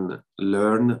you can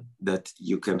learn that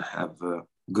you can have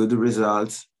good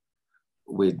results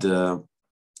with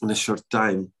in a short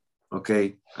time.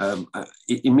 Okay,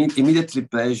 immediately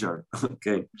pleasure.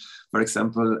 Okay, for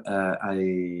example,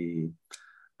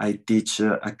 I teach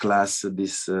a class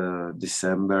this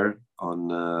December on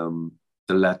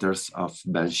the letters of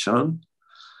Benchon,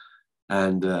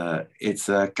 and it's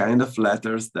a kind of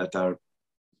letters that are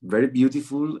very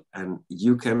beautiful, and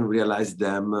you can realize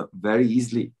them very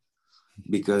easily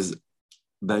because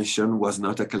Benchon was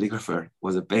not a calligrapher,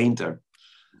 was a painter,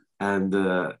 and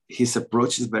his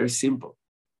approach is very simple,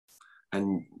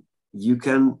 and you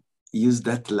can use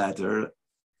that letter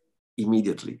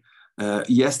immediately.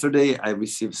 Yesterday, I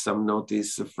received some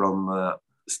notice from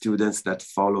students that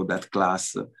follow that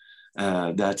class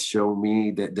that show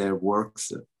me that their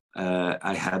works.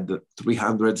 I had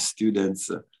 300 students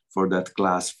for that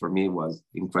class. For me, it was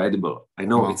incredible. I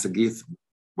know it's a gift,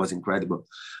 was incredible.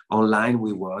 Online,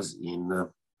 we was in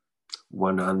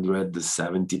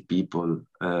 170 people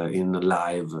in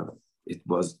live. It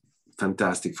was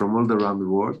fantastic from all around the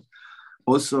world.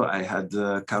 Also, I had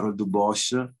Carole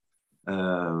Dubosch,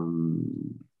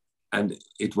 and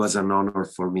it was an honor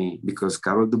for me because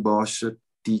Carole Dubosch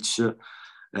teach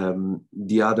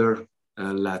the other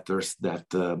letters that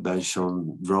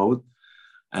Benchon wrote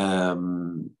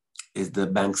is the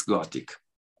Banks Gothic.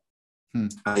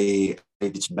 I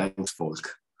teach Banks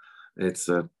Folk. It's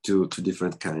two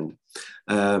different kind.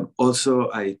 Also,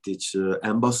 I teach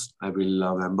emboss. I really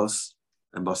love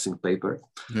embossing paper.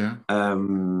 Yeah.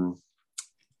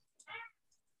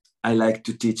 I like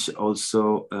to teach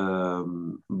also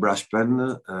brush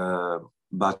pen,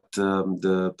 but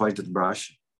the pointed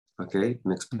brush, okay,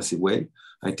 in expressive way.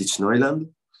 I teach Neuland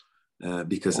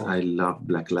because I love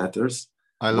black letters.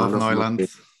 I love Neuland.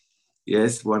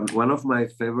 Yes, one of my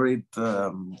favorite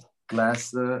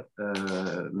class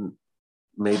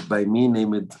made by me,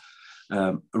 named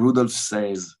Rudolf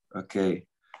Says, okay,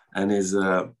 and is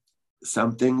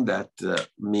something that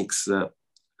mix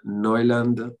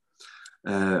Neuland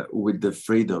with the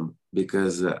freedom,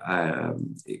 because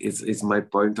it's my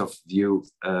point of view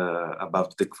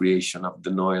about the creation of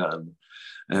the Neuland.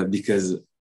 Because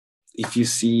if you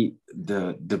see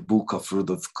the book of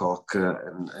Rudolf Koch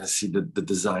and see the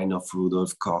design of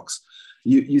Rudolf Koch,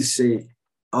 you say,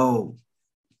 oh,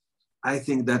 I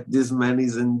think that this man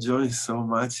is enjoying so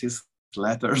much his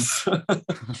letters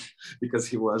because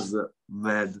he was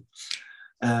mad.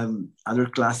 Other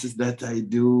classes that I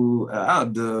do,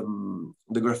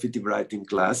 the graffiti writing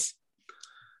class.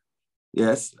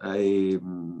 Yes, I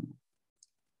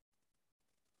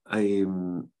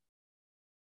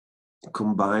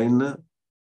combine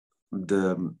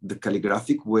the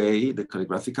calligraphic way, the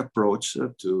calligraphic approach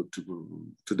to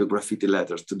the graffiti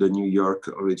letters, to the New York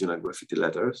original graffiti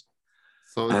letters.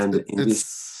 So it's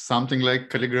something like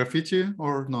calligraphy,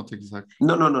 or not exactly?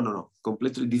 No.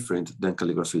 Completely different than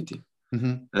calligraphy.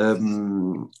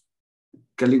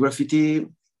 Calligraphy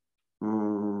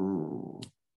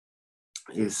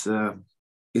is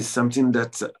something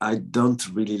that I don't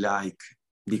really like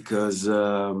because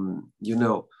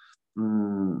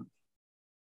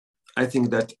I think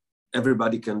that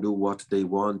everybody can do what they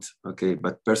want, okay,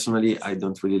 but personally I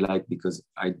don't really like because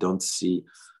I don't see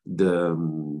the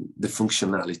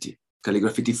functionality.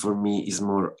 Calligraphy for me is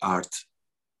more art,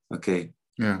 okay.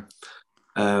 Yeah.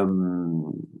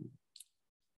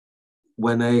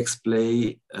 When I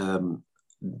explain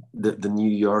the New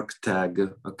York tag,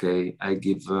 okay, I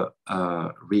give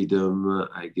rhythm,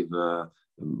 I give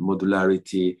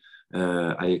modularity,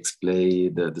 I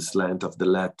explain the slant of the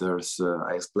letters,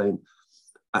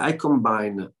 I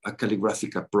combine a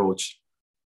calligraphic approach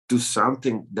to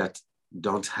something that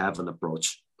don't have an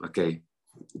approach, okay?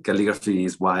 Calligraphy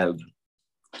is wild,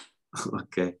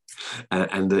 okay,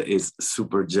 and is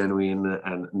super genuine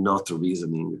and not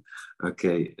reasoning,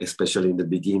 okay, especially in the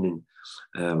beginning.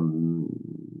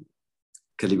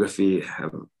 Calligraphy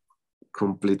have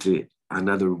completely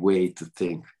another way to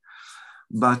think.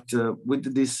 But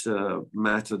with this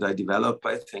method I developed,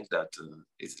 I think that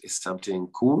it's something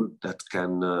cool that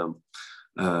can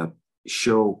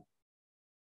show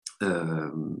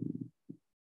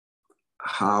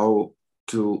how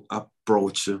to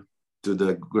approach to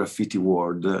the graffiti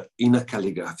world in a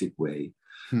calligraphic way,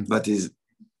 but is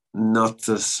not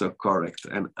so correct.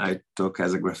 And I talk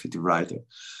as a graffiti writer.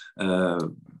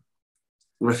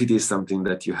 Graffiti is something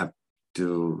that you have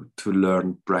to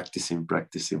learn, practicing,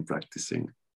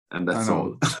 and that's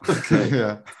all. Okay.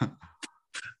 Yeah.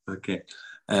 Okay.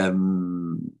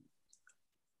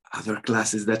 Other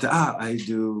classes that I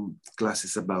do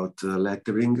classes about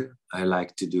lettering. I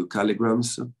like to do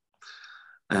calligrams,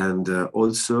 and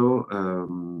also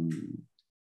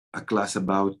a class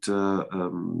about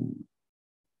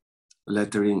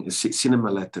lettering, cinema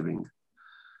lettering,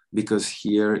 because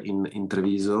here in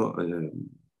Treviso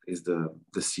is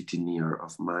the city near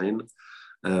of mine.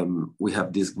 We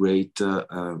have this great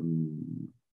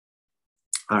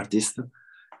artist.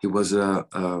 He was a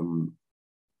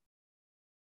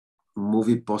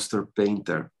movie poster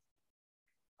painter.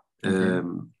 Okay.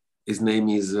 His name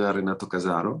is Renato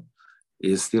Casaro.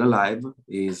 He's still alive.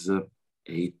 He's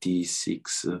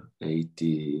 86,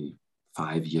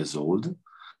 85 years old.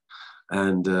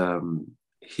 And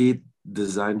he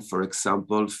designed, for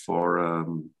example, for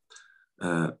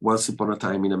Once Upon a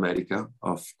Time in America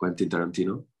of Quentin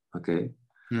Tarantino. Okay.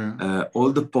 Yeah.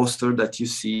 All the poster that you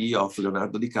see of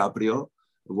Leonardo DiCaprio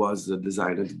was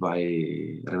designed by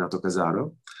Renato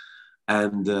Casaro.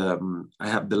 And I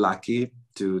have the lucky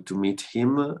to meet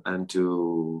him and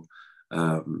to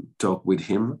talk with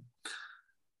him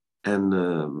and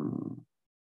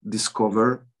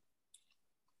discover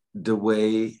the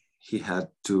way he had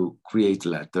to create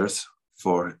letters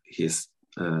for his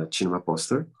cinema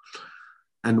poster,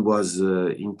 and was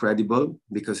incredible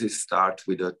because he started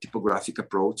with a typographic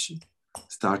approach,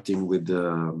 starting with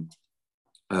the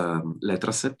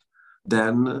letter set.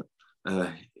 Then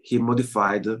he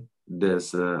modified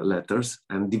these letters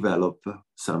and developed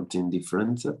something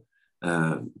different,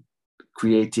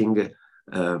 creating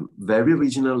very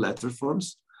original letter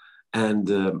forms. And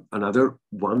another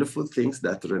wonderful thing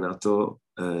that Renato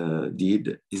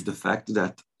did is the fact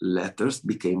that letters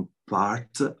became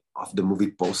part of the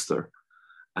movie poster,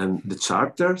 and the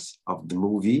characters of the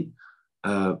movie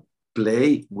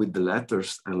play with the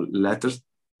letters, and letters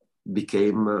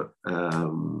became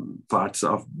parts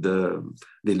of the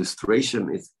illustration.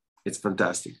 It's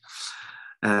fantastic.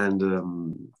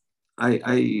 And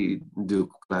I do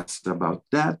classes about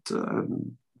that,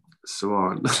 so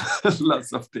on.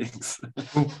 Lots of things.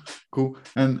 Cool.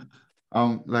 And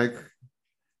like,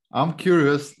 I'm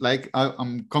curious, like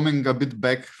I'm coming a bit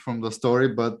back from the story,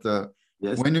 but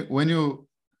yes. when you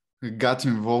got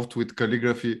involved with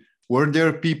calligraphy, were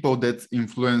there people that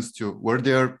influenced you? Were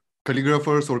there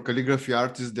calligraphers or calligraphy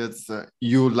artists that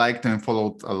you liked and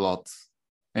followed a lot?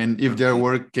 And if there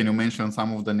were, can you mention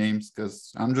some of the names?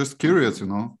 Because I'm just curious, you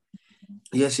know.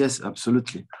 Yes,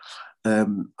 absolutely.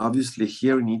 Obviously,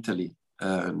 here in Italy,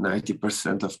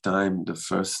 90% of time, the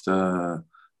first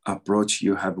approach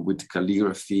you have with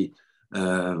calligraphy,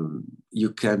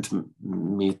 you can't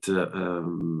meet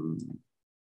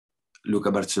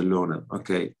Luca Barcellona.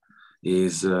 Okay,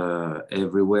 he's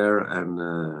everywhere,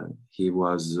 and he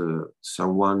was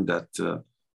someone that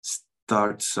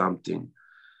started something.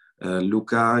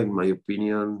 Luca, in my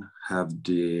opinion, have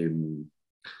the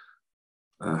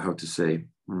how to say.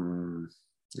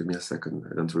 Give me a second,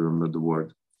 I don't remember the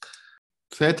word.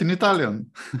 Say it in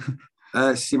Italian.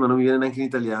 Sì, ma non mi viene neanche in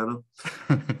italiano.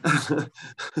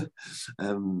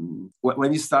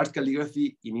 When you start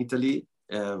calligraphy in Italy,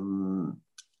 the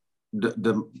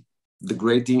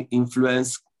great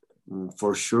influence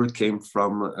for sure came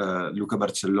from Luca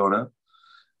Barcellona,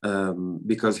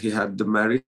 because he had the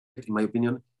merit, in my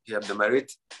opinion, he had the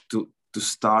merit to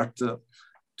start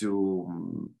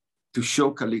to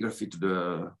show calligraphy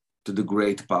to the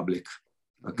great public.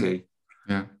 Okay.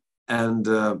 Yeah. And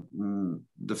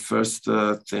the first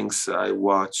things I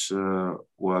watched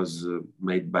was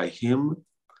made by him.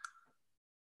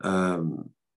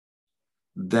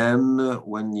 Then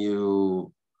when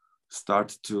you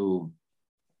start to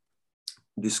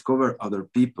discover other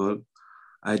people,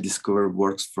 I discovered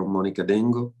works from Monica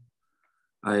Dengo.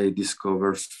 I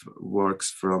discovered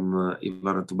works from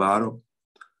Ivana Tubaro.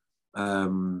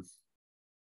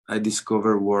 I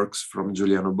discovered works from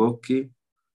Giuliano Bocchi.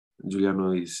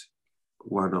 Giuliano is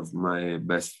one of my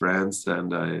best friends,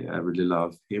 and I really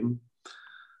love him.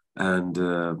 And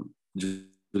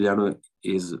Giuliano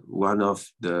is one of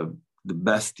the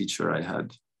best teacher I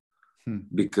had,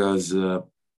 because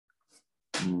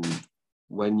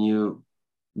when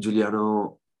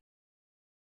Giuliano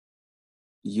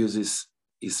uses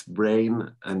his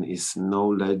brain and his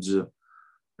knowledge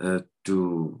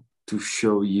to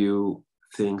show you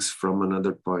things from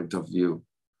another point of view.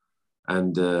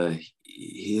 And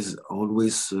he's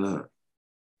always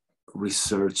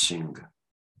researching.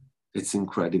 It's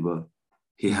incredible.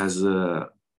 He has a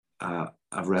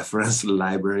reference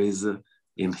libraries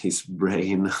in his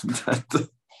brain that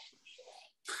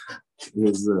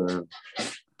is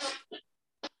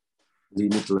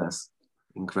limitless.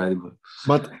 Incredible.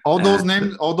 But all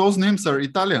those names are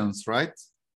Italians, right?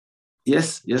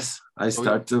 Yes. I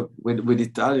started with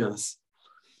Italians,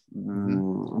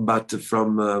 but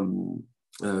from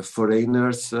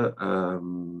foreigners,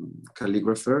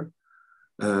 calligrapher.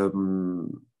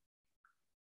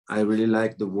 I really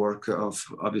like the work of,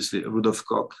 obviously, Rudolf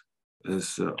Koch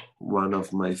is one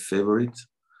of my favorites,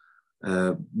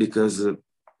 because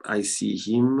I see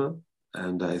him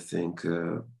and I think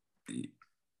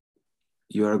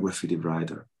you are a graffiti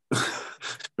writer.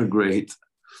 Great.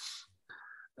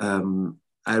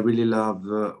 I really love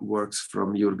works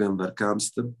from Jürgen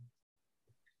Verkamst,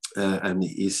 and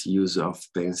his use of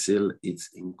pencil. It's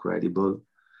incredible.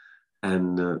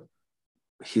 And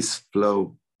his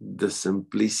flow, the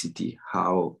simplicity,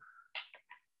 how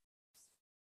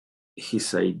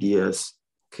his ideas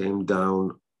came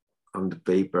down on the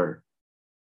paper.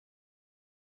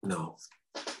 No,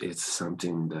 it's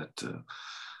something that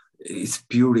it's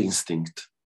pure instinct.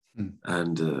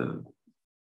 And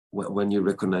when you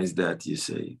recognize that, you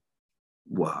say,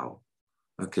 wow,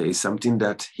 okay, it's something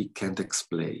that he can't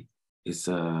explain. It's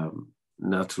a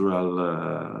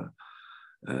natural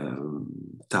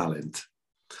talent.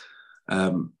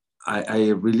 I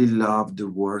really love the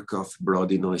work of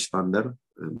Brody Neuschwander,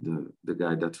 the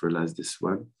guy that realized this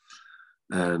one.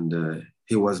 And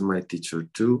he was my teacher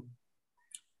too.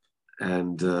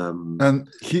 And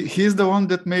he's the one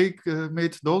that made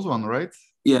those one, right?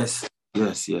 Yes.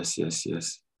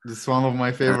 This is one of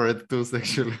my favorite tools,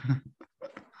 actually.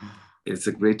 It's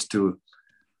a great tool.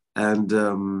 And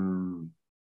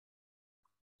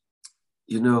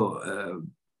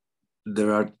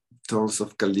there are tons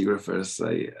of calligraphers.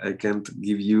 I can't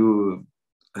give you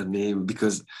a name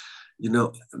because,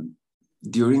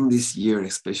 during this year,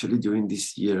 especially during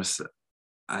these years,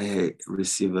 I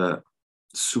receive a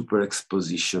super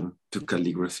exposition to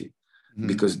calligraphy,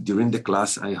 because during the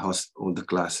class, I host all the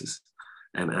classes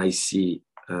and I see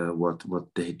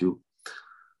what they do.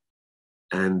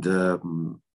 And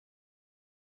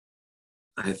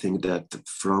I think that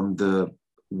from the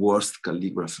worst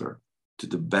calligrapher to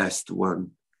the best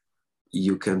one,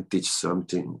 you can teach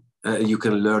something, you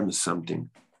can learn something,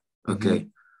 okay?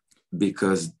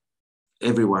 Because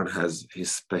everyone has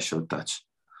his special touch.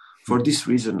 For this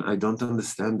reason, I don't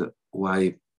understand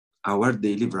why our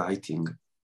daily writing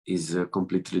is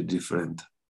completely different,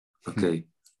 okay?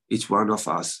 Each one of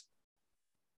us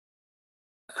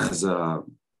has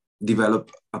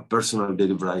developed a personal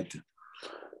daily writing.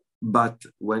 But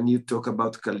when you talk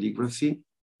about calligraphy,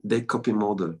 they copy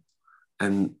model.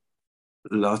 And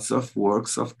lots of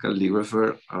works of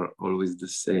calligrapher are always the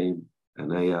same.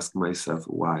 And I ask myself,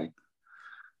 why?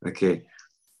 Okay.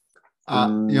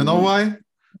 You know why?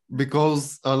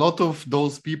 Because a lot of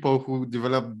those people who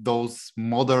develop those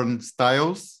modern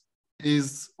styles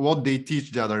is what they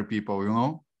teach the other people,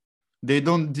 They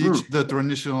don't teach the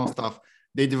traditional stuff.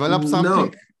 They develop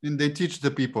something and they teach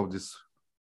the people this.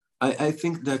 I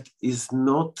think that is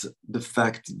not the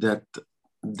fact that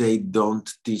they don't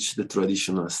teach the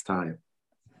traditional style.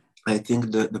 I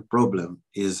think that the problem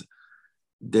is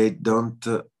they don't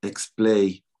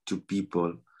explain to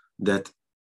people that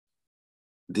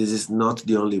this is not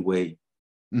the only way.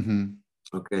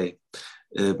 Okay.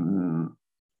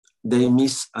 They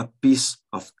miss a piece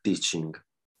of teaching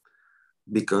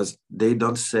because they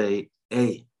don't say,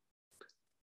 hey,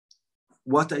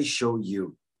 what I show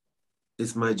you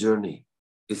is my journey,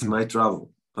 it's my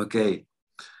travel, okay?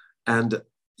 And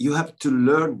you have to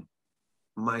learn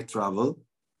my travel,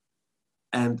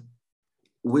 and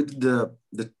with the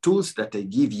tools that I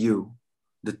give you,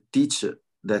 the teacher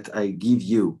that I give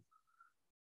you,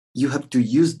 you have to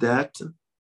use that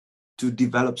to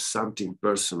develop something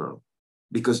personal,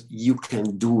 because you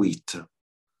can do it.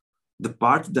 The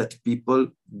part that people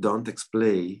don't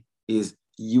explain is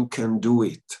you can do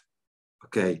it.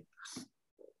 Okay.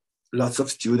 Lots of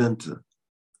students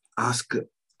ask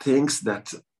things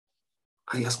that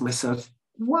I ask myself,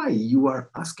 why you are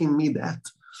asking me that?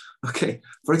 Okay.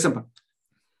 For example,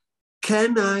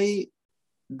 can I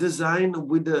design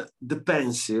with the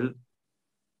pencil?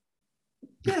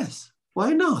 Yes.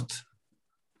 Why not?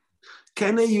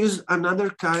 Can I use another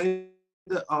kind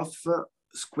of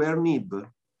square nib?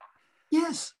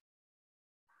 Yes.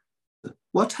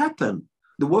 What happened?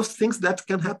 The worst things that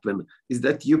can happen is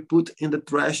that you put in the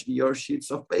trash your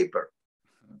sheets of paper.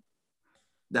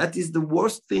 That is the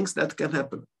worst things that can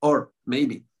happen. Or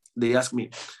maybe they ask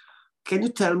me, can you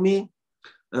tell me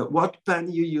what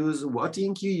pen you use, what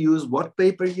ink you use, what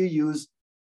paper you use?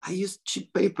 I use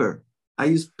cheap paper. I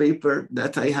use paper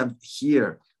that I have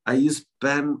here. I use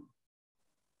pen.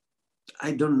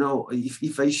 I don't know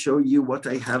if I show you what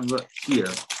I have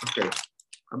here. Okay,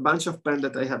 a bunch of pen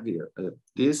that I have here.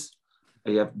 This,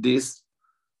 I have this.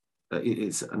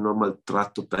 It's a normal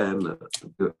Tratto pen,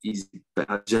 easy pen,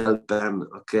 a gel pen.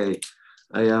 Okay,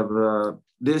 I have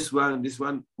this one. This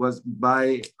one was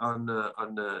buy on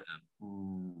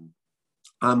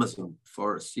Amazon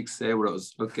for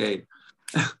 €6. Okay,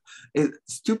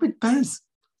 stupid pens.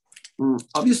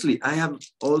 Obviously, I have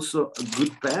also a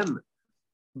good pen,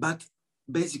 but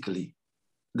basically,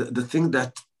 the thing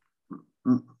that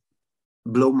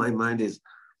blow my mind is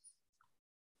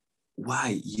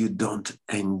why you don't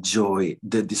enjoy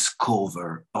the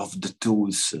discover of the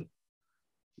tools.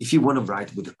 If you want to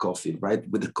write with the coffee, write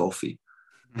with the coffee.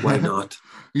 Why not?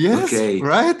 Yes, okay.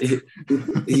 right?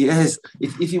 Yes.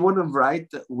 If you want to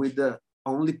write with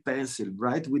only pencil,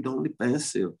 write with only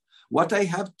pencil. What I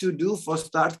have to do for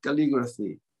start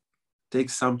calligraphy, take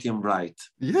something and write.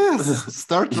 Yes,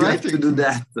 start you writing. have to do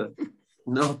that.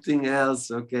 Nothing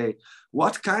else. Okay.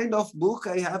 What kind of book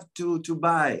I have to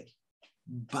buy?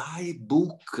 Buy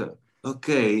book.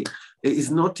 Okay. It's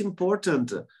not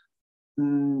important.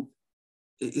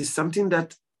 It's something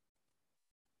that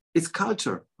it's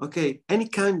culture. Okay. Any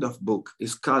kind of book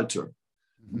is culture.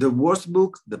 The worst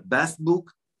book, the best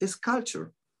book is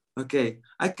culture. Okay.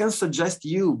 I can suggest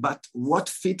you, but what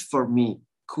fit for me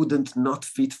couldn't not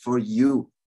fit for you.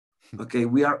 Okay.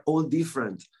 We are all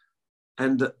different.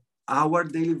 And our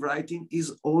daily writing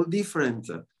is all different.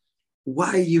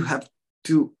 Why you have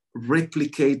to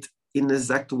replicate in an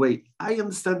exact way? I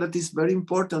understand that it's very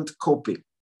important, copy.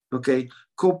 Okay,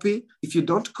 copy. If you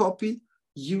don't copy,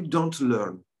 you don't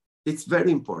learn. It's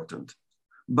very important.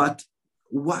 But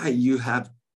why you have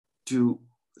to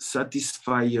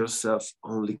satisfy yourself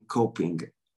only copying?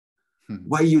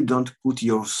 Why you don't put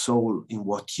your soul in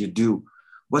what you do?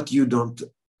 What you don't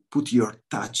put your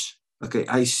touch? Okay,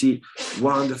 I see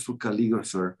wonderful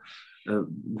calligrapher,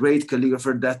 great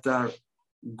calligrapher that are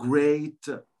great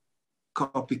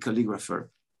copy calligrapher.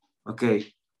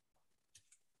 Okay,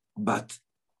 but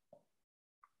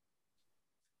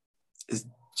it's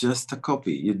just a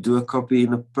copy. You do a copy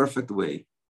in a perfect way.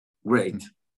 Great.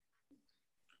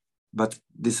 But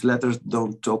these letters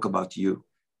don't talk about you.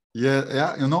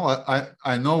 Yeah.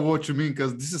 I know what you mean,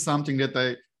 because this is something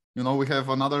that we have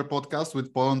another podcast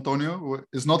with Paul Antonio.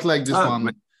 It's not like this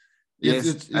one. Yes,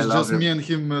 it's just me and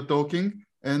him talking.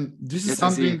 And this is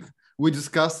something we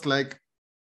discussed. Like,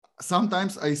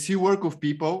 sometimes I see work of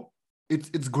people.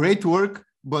 It's great work,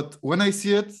 but when I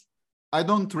see it, I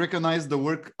don't recognize the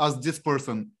work as this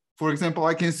person. For example,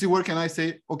 I can see work and I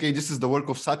say, okay, this is the work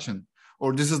of Sachin,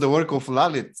 or this is the work of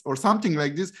Lalit, or something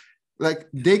like this. Like,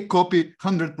 they copy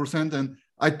 100%. And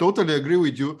I totally agree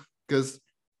with you, because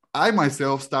I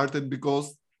myself started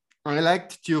because I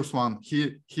liked Tio Swan.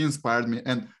 He inspired me.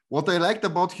 And what I liked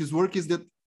about his work is that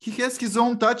he has his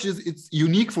own touches. It's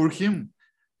unique for him.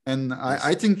 And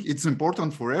I think it's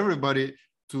important for everybody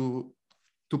to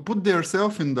put their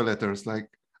self in the letters. Like,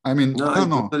 I mean, no, I don't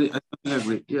know. I totally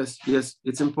agree. Yes,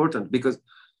 it's important, because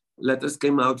letters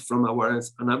came out from our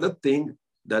hands. Another thing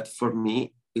that for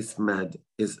me is mad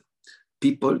is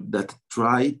people that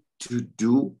try to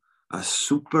do a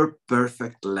super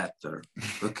perfect letter.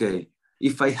 Okay.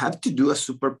 If I have to do a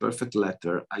super perfect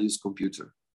letter, I use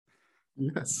computer.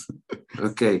 Yes.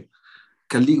 Okay.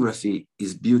 Calligraphy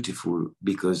is beautiful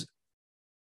because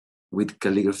with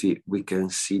calligraphy, we can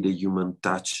see the human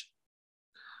touch.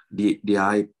 The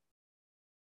eye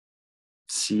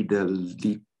see the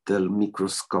little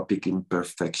microscopic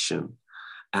imperfection.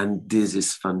 And this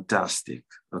is fantastic.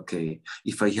 Okay.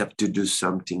 If I have to do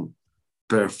something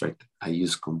perfect, I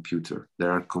use computer.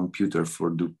 There are computers for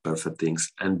do perfect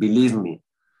things. And believe me,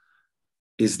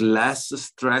 it's less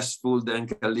stressful than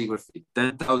calligraphy,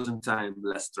 10,000 times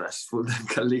less stressful than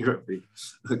calligraphy.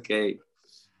 Okay.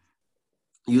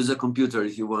 Use a computer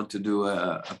if you want to do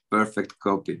a perfect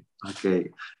copy. Okay.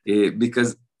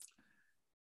 Because,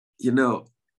 you know,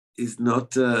 it's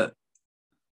not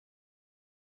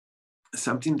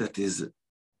something that is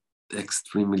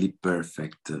extremely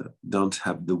perfect. Don't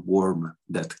have the warmth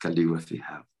that calligraphy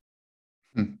have.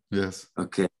 Yes.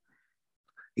 Okay.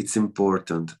 It's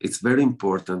important. It's very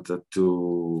important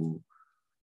to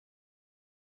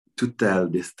tell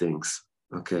these things.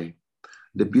 Okay.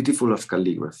 The beautiful of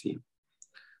calligraphy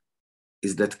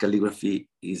is that calligraphy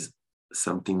is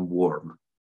something warm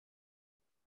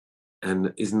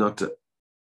and is not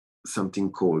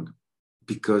something cold,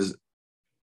 because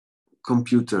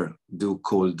computer do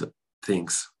cold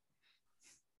things.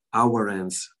 Our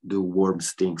hands do warm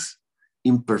things.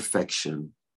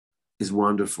 Imperfection is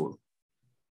wonderful.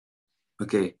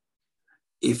 Okay.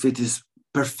 If it is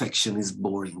perfection is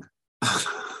boring.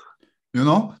 You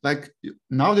know, like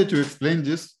now that you explained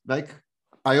this, like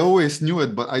I always knew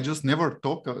it, but I just never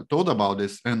thought about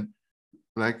this. And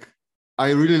like,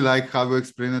 I really like how you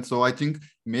explain it. So I think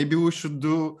maybe we should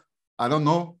do, I don't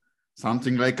know,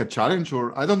 something like a challenge,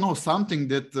 or I don't know, something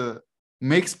that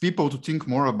makes people to think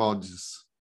more about this,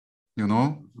 you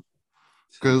know,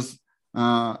 because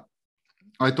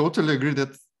I totally agree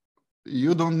that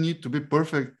you don't need to be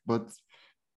perfect, but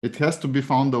it has to be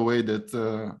found a way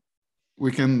that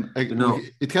we can, You know,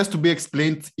 it has to be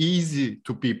explained easy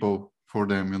to people for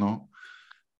them, you know.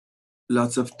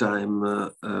 lots of time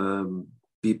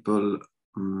people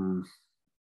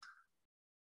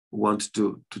want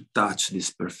to touch this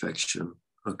perfection.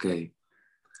 Okay.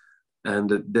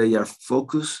 And they are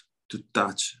focused to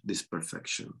touch this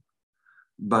perfection.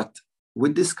 But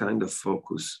with this kind of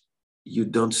focus, you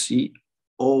don't see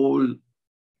all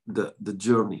the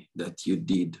journey that you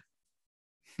did.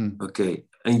 Okay.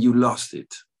 And you lost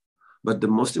it. But the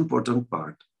most important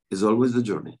part is always the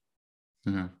journey,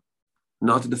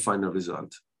 not the final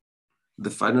result.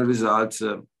 The final result,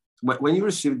 when you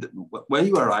receive, when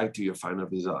you arrive to your final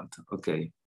result,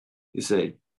 okay, you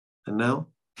say, and now?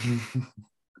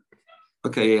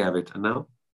 Okay, I have it. And now?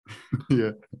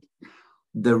 Yeah.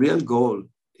 The real goal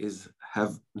is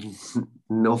have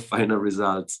no final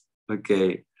results,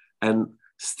 okay, and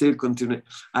still continue.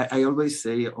 I always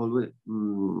say,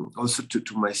 also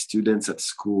to my students at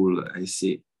school, I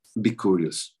say, be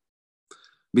curious.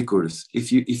 Be curious.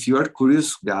 If you are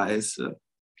curious, guys,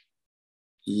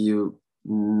 you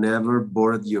never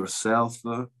bored yourself.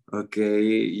 Okay,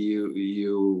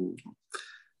 you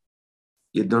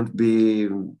don't be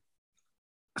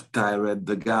tired,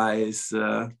 the guys.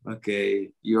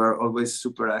 Okay, you are always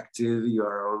super active. You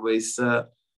are always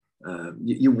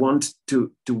you want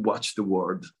to watch the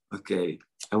world. Okay,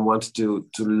 and want to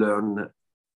learn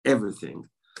everything.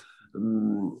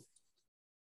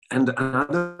 And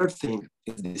another thing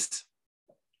is this,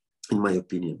 in my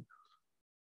opinion.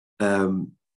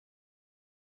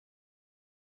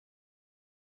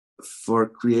 For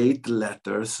create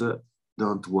letters,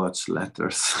 don't watch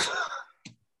letters.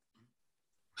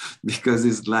 Because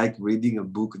it's like reading a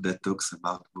book that talks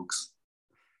about books.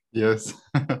 Yes.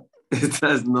 It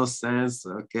has no sense.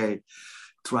 Okay.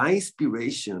 Try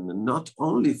inspiration, not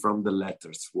only from the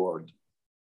letters word.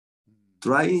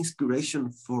 Try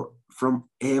inspiration from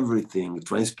everything.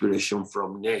 Try inspiration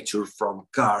from nature, from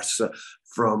cars,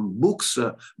 from books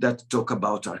that talk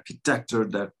about architecture,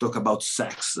 that talk about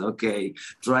sex. Okay.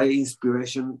 Try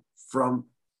inspiration from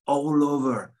all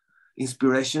over.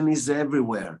 Inspiration is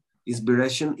everywhere.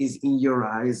 Inspiration is in your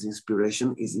eyes.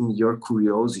 Inspiration is in your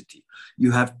curiosity.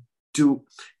 You have to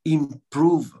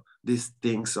improve these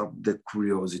things of the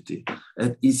curiosity.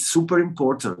 And it's super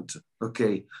important.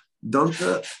 Okay. Don't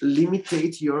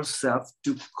limitate yourself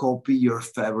to copy your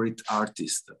favorite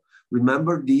artist.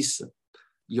 Remember this,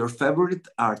 your favorite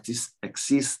artist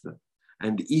exists.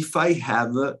 And if I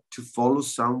have to follow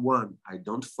someone, I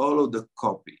don't follow the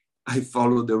copy. I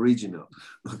follow the original.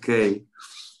 Okay.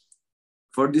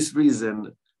 For this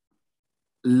reason,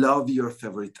 love your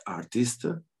favorite artist,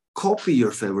 copy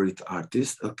your favorite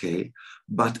artist, okay,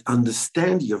 but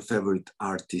understand your favorite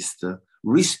artist,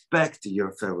 respect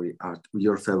your favorite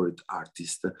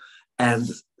artist, and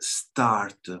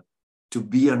start to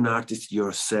be an artist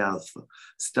yourself.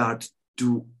 Start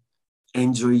to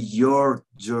enjoy your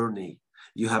journey.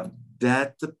 You have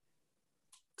that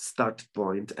start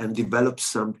point and develop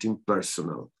something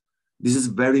personal. This is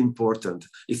very important.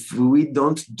 If we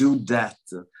don't do that,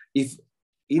 if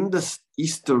in the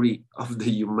history of the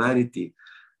humanity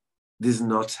this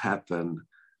not happen,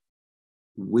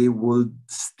 we would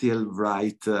still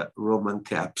write Roman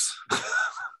caps.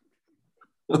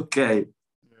 Okay.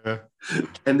 Yeah.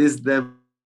 And it's them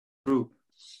true.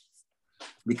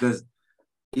 Because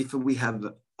if we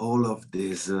have all of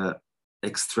this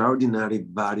extraordinary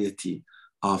variety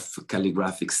of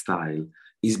calligraphic style,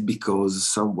 is because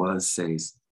someone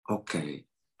says, okay,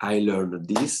 I learned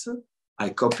this, I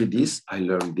copy this, I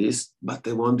learned this, but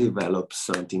I want to develop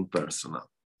something personal.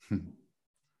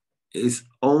 Is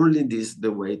only this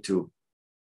the way to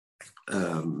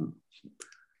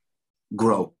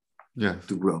grow,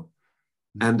 to grow.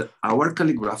 And our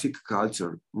calligraphic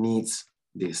culture needs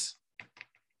this.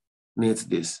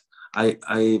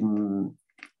 I'm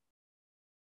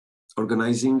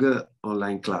organizing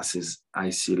online classes. I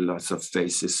see lots of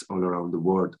faces all around the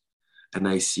world, and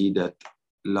I see that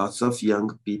lots of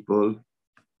young people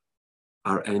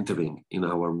are entering in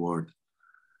our world.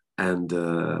 And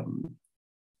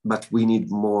but we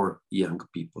need more young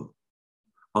people.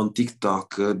 On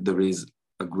TikTok, there is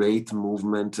a great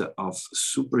movement of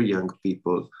super young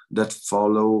people that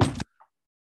follow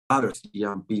other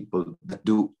young people that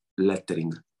do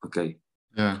lettering, okay?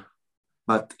 Yeah.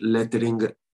 But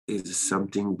lettering is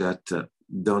something that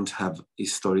don't have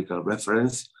historical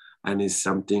reference, and is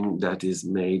something that is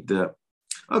made,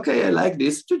 okay, I like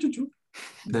this.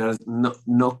 There's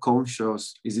no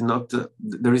conscience,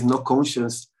 there is no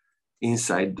conscience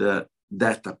inside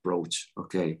that approach,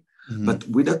 okay? Mm-hmm. But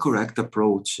with a correct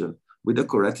approach, with a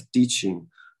correct teaching,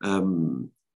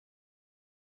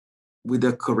 with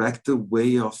a correct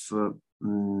way of,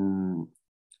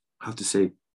 how to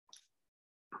say,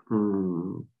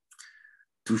 to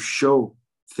show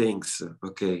things,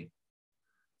 okay,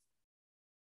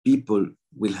 people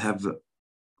will have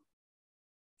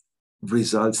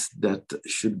results that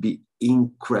should be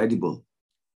incredible,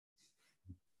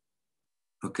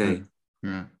 okay?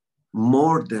 Yeah.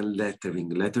 More than lettering.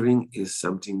 Lettering is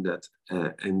something that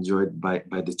enjoyed by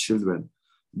the children,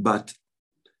 but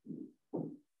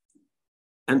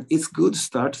and it's good to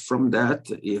start from that.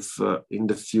 If in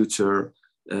the future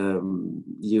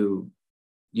you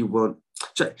want,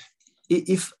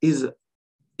 if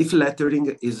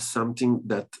lettering is something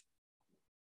that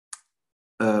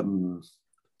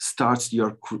starts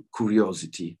your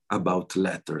curiosity about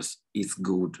letters, it's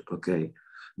good, okay?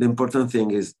 The important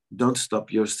thing is don't stop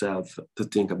yourself to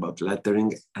think about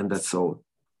lettering, and that's all.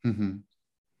 Mm-hmm.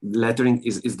 Lettering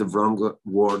is the wrong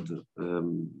word.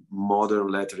 Modern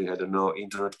lettering, I don't know,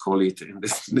 internet call it in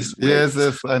this way. Yes,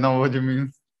 I know what you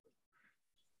mean.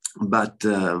 But,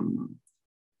 I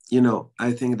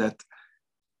think that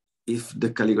if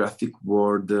the calligraphic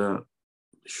world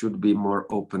should be more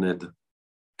opened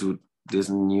to this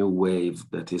new wave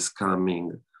that is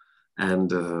coming, and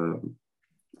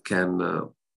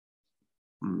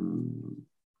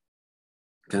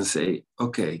can say,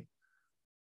 okay,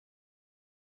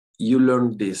 you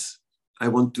learned this, I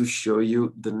want to show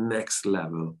you the next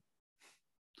level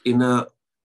in a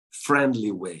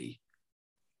friendly way.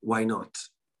 Why not?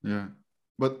 Yeah,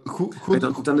 but who I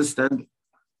don't understand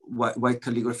why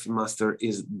calligraphy master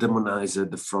is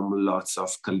demonized from lots of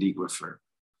calligrapher,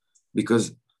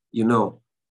 because you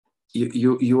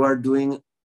are doing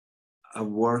a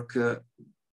work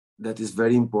that is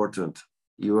very important.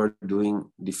 You are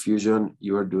doing diffusion,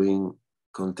 you are doing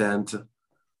content,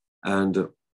 and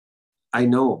I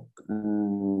know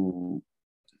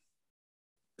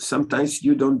sometimes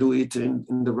you don't do it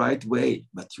in the right way,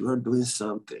 but you are doing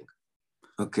something,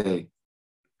 okay?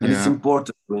 And it's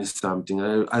important doing something.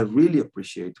 I really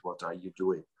appreciate what are you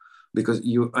doing, because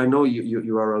I know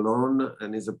you are alone,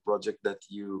 and it's a project that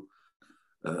you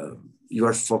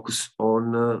are focused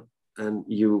on, and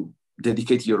you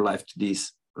dedicate your life to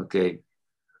this, okay?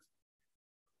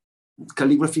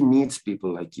 Calligraphy needs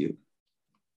people like you.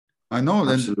 I know,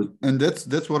 and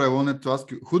that's what I wanted to ask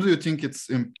you. Who do you think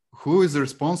who is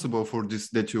responsible for this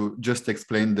that you just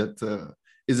explained? That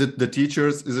is it the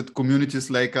teachers? Is it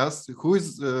communities like us? Who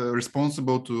is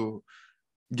responsible to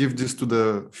give this to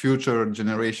the future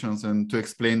generations and to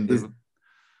explain this?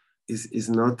 Is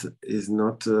not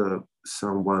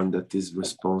someone that is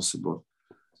responsible.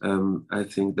 I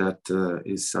think that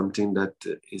is something that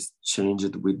is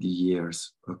changed with the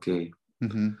years. Okay,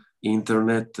 mm-hmm.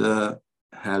 Internet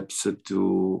helps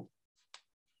to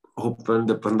open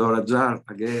the Pandora jar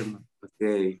again.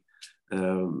 Okay,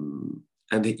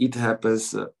 and it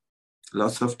happens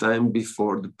lots of time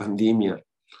before the pandemic,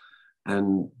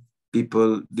 and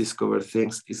people discover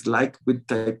things. It's like with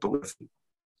typography.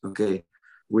 Okay,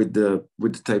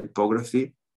 with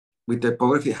typography. With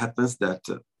typography happens that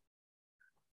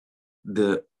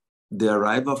the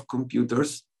arrival of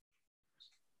computers,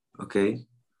 okay,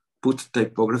 put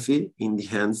typography in the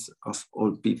hands of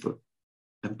all people,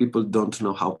 and people don't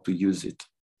know how to use it.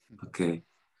 Okay,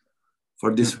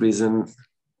 for this reason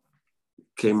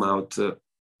came out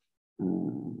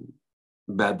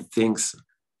bad things.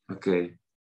 Okay,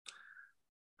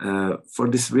 for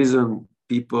this reason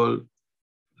people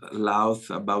laugh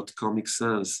about Comic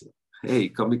Sans. Hey,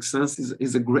 Comic Sans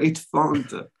is a great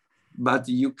font, but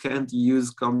you can't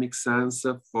use Comic Sans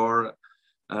for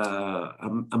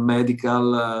a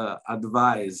medical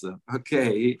advice,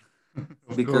 okay?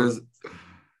 Because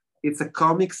it's a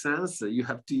Comic Sans you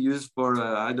have to use for,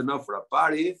 I don't know, for a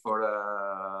party, for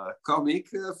a comic,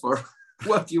 for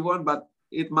what you want, but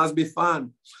it must be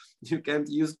fun. You can't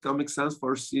use Comic Sans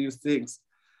for serious things.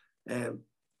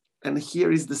 And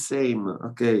here is the same,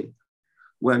 okay?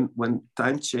 When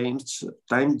time changed,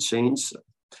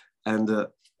 and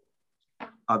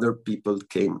other people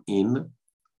came in,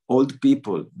 old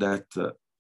people that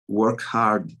work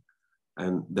hard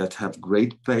and that have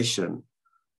great passion,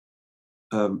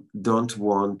 don't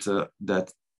want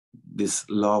that this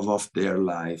love of their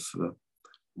life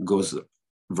goes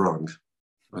wrong,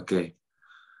 okay?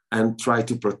 And try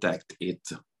to protect it.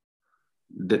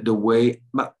 The way,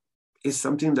 but it's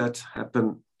something that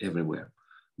happened everywhere.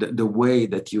 The way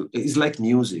that it's like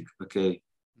music, okay?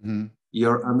 Mm-hmm.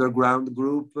 Your underground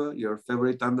group, your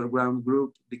favorite underground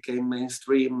group became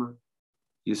mainstream.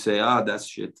 You say, that's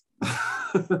shit.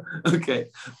 Okay,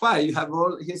 why? You have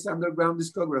all his underground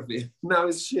discography. Now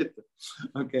it's shit.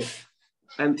 Okay,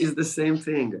 and it's the same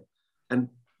thing. And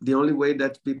the only way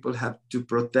that people have to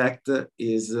protect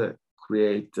is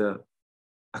create a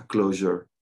closure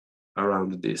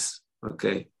around this.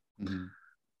 Okay.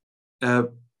 Mm-hmm.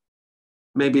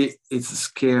 Maybe it's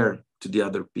scare to the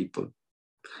other people,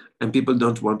 and people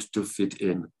don't want to fit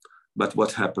in. But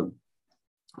what happened?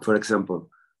 For example,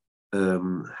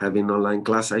 having online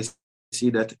class, I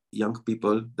see that young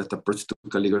people that approach to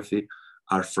calligraphy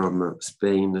are from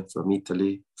Spain, from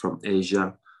Italy, from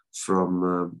Asia,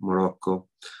 from Morocco,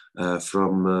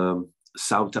 from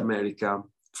South America,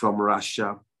 from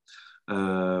Russia,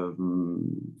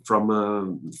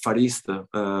 from Far East,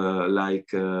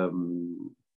 like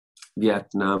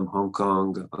Vietnam, Hong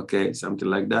Kong, okay, something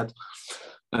like that.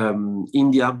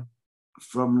 India,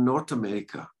 from North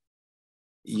America,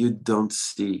 you don't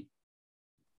see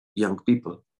young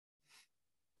people.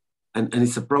 And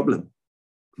it's a problem.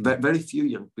 Very few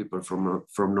young people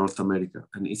from North America,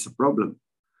 and it's a problem.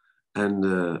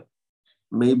 And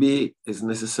maybe it's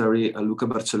necessary a Luca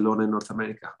Barcellona in North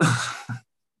America.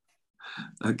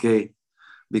 Okay,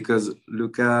 because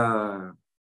Luca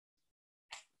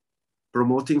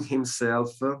promoting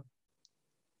himself,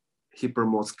 he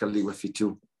promotes calligraphy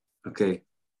too. Okay.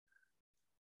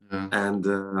 Yeah. And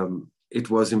it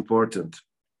was important.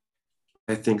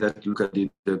 I think that Luca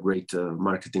did a great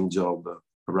marketing job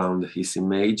around his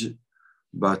image,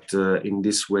 but in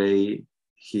this way,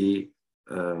 he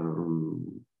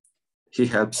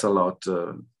helps a lot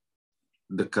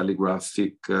the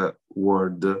calligraphic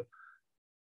world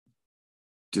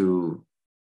to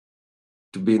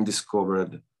being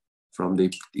discovered from the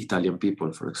Italian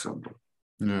people, for example.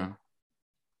 Yeah.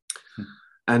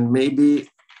 And maybe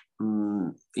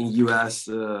in US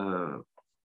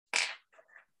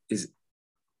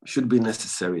should be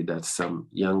necessary that some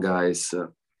young guys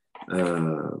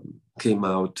came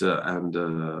out and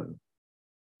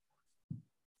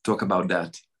talk about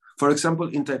that. For example,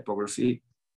 in typography,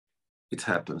 it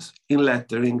happens. In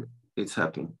lettering, it's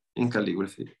happened. In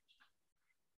calligraphy.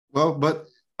 Well, but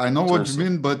I know what you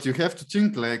mean, but you have to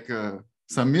think like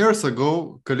some years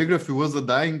ago, calligraphy was a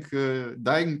dying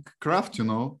craft, you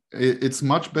know. It's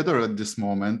much better at this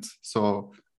moment.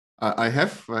 So I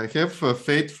have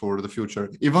faith for the future,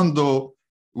 even though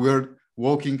we're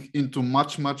walking into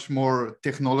much more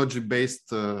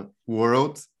technology-based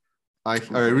world. I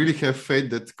really have faith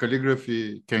that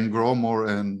calligraphy can grow more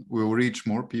and will reach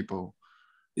more people.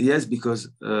 Yes, because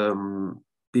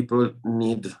people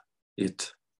need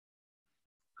it.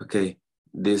 Okay,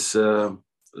 this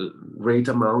great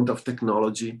amount of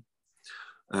technology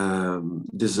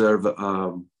deserve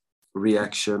a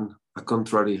reaction, a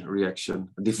contrary reaction,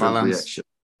 a different balance. Reaction.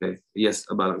 Okay, yes,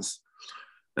 a balance.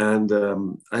 And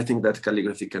I think that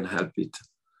calligraphy can help it.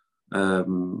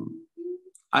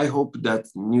 I hope that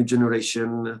new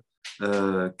generation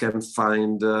can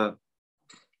find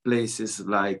places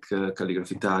like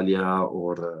Calligraphy Italia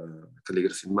or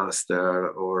Calligraphy Master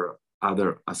or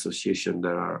other associations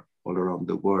that are all around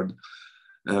the world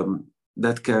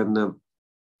that can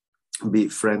be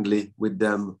friendly with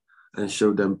them and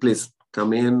show them, please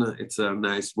come in. It's a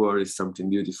nice word. It's something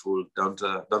beautiful.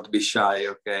 Don't be shy.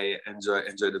 Okay,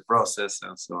 enjoy the process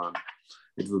and so on.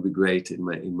 It will be great in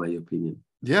my opinion.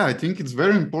 Yeah, I think it's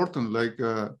very important. Like,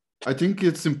 I think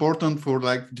it's important for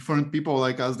like different people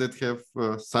like us that have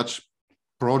such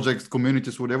projects,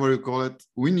 communities, whatever you call it.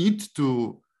 We need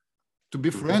to be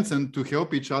friends and to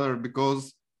help each other,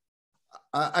 because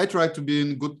I try to be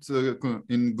in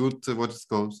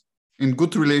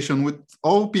good relation with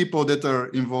all people that are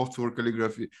involved for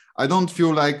calligraphy. I don't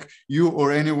feel like you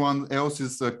or anyone else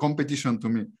is a competition to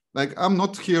me. Like, I'm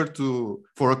not here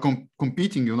for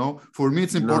competing, you know. For me,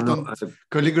 it's important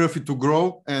calligraphy to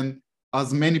grow and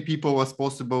as many people as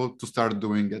possible to start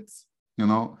doing it, you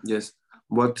know. Yes.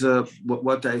 What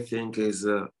I think is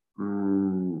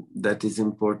that is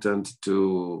important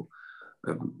to.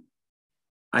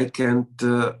 I can't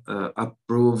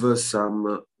approve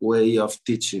some way of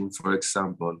teaching, for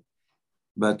example,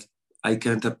 but I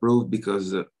can't approve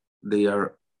because they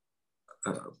are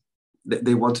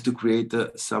they want to create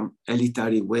some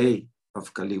elitary way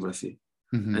of calligraphy.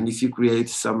 Mm-hmm. And if you create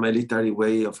some elitary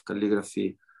way of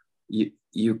calligraphy,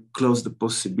 you close the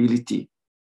possibility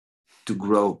to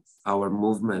grow our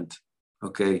movement.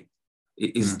 Okay,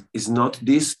 is not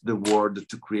this the word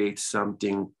to create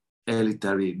something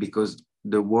elitary, because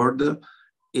the word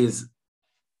is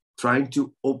trying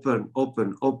to open.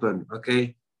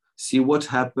 Okay, see what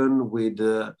happened with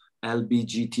the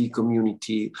LGBT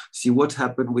community, see what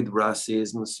happened with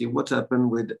racism, see what happened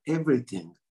with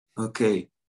everything. Okay,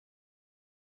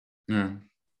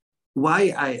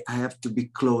 why I have to be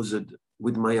closed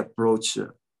with my approach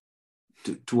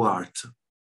to art?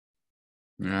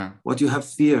 What you have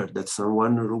feared that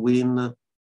someone ruin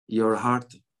your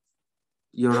art.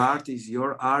 Your art is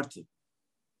your art.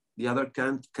 The other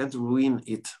can't ruin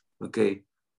it. Okay.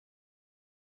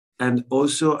 And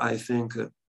also, I think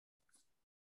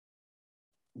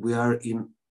we are in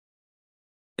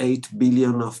 8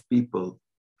 billion of people.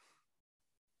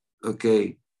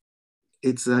 Okay.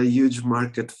 It's a huge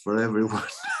market for everyone.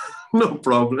 No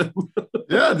problem.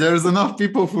 Yeah, there's enough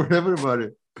people for everybody.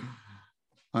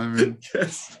 I mean,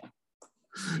 yes.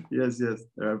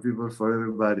 There are people for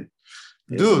everybody.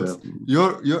 Dude,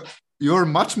 you're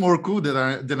much more cool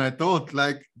than I thought.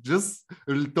 Like, just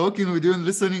talking with you and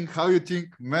listening how you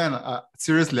think, man.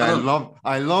 Seriously,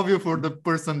 I love you for the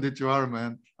person that you are,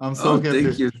 man. I'm so happy.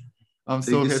 Thank you. I'm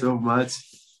so happy. Thank you so much.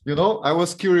 You know, I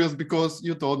was curious because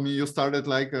you told me you started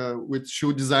like with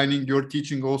shoe designing. You're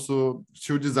teaching also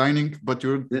shoe designing, but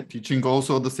you're teaching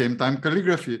also at the same time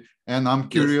calligraphy. And I'm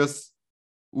curious,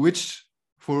 which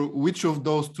of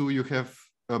those two you have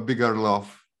a bigger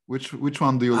love? Which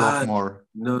one do you love more?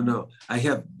 No. I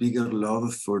have bigger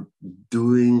love for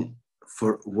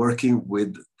working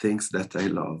with things that I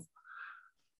love.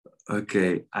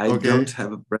 Okay. I don't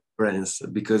have a preference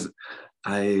because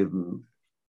I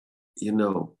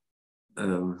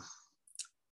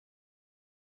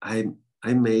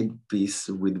made peace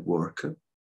with work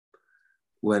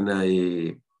when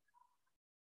I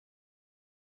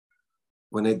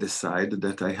decide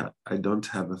that I don't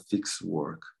have a fixed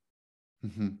work.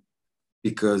 Mm-hmm.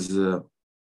 Because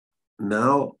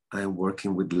now I'm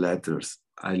working with letters.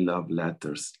 I love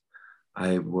letters.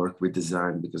 I work with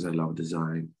design because I love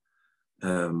design.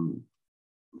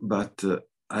 But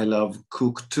I love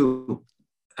cook too.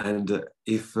 And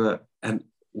and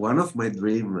one of my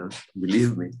dreams,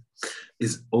 believe me,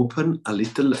 is open a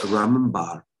little ramen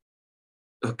bar.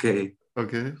 Okay.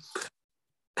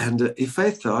 And if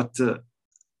I thought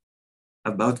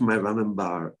about my ramen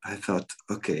bar, I thought,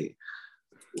 okay,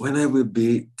 when I will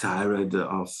be tired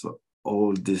of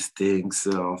all these things,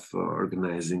 of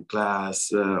organizing class,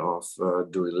 of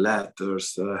doing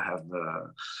letters, have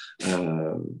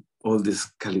all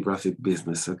this calligraphic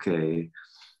business, okay,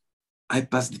 I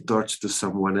pass the torch to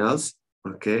someone else,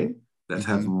 okay, that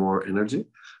have more energy,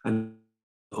 and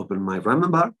open my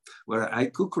ramen bar where I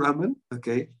cook ramen,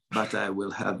 okay, but I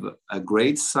will have a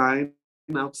great sign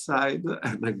outside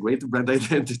and a great brand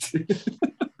identity.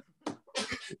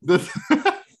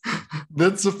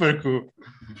 That's super cool.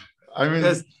 I mean,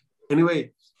 yes.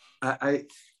 Anyway,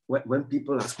 when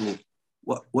people ask me,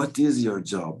 what is your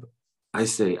job? I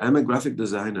say, I'm a graphic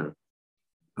designer.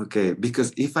 Okay,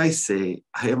 because if I say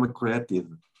I am a creative,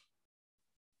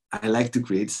 I like to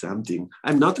create something.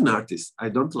 I'm not an artist. I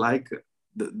don't like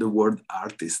the word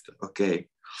artist, okay?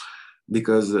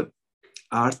 Because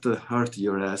art hurt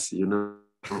your ass, you know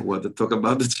what to talk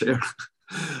about the chair.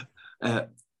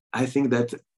 I think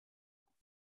that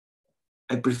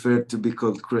I prefer to be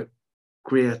called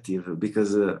creative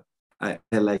because I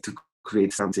like to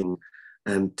create something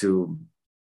and to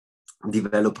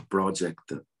develop a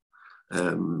project.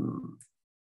 And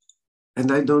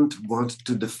I don't want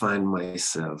to define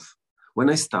myself. When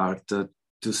I started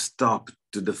to stop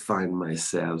to define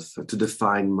myself, to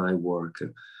define my work,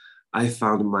 I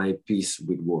found my peace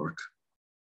with work.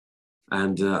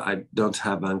 And I don't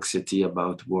have anxiety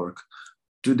about work.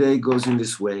 Today goes in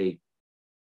this way.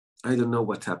 I don't know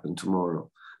what happened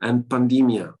tomorrow. And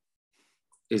pandemia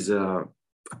is a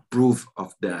proof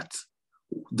of that.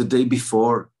 The day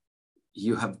before,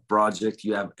 you have project,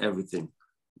 you have everything.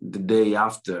 The day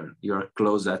after, you're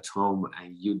close at home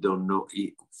and you don't know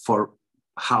for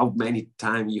how many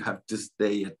times you have to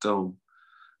stay at home.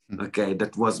 Okay,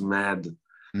 that was mad.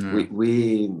 Yeah.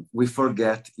 We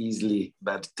forget easily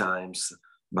bad times,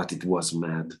 but it was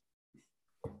mad.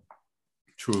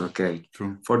 True. Okay.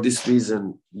 True. For this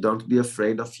reason, don't be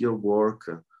afraid of your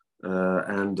work.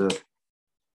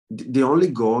 The only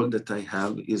goal that I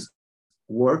have is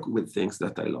work with things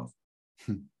that I love.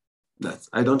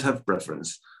 I don't have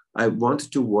preference. I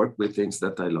want to work with things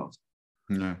that I love.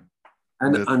 Yeah.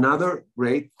 And another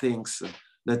great things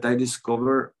that I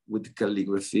discover with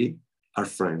calligraphy are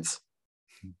friends.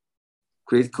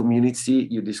 Create community,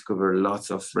 you discover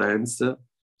lots of friends,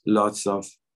 lots of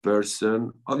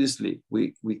person. Obviously,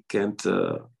 we can't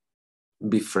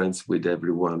be friends with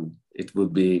everyone. It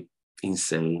would be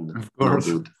insane. Of course.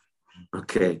 No good.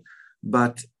 Okay.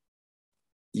 But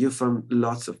you found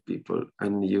lots of people,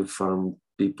 and you found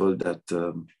people that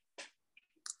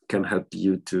can help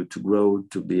you to grow,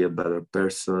 to be a better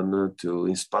person, to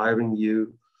inspiring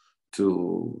you,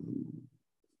 to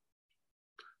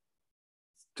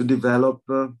develop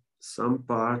some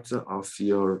part of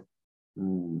your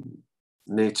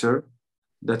nature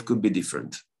that could be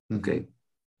different. Okay.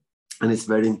 And it's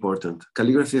very important.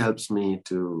 Calligraphy helps me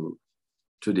to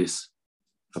this.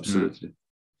 Absolutely.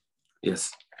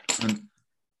 Yes. And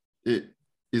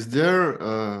is there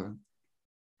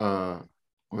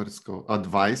what is called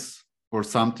advice or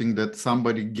something that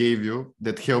somebody gave you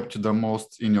that helped you the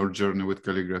most in your journey with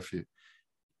calligraphy?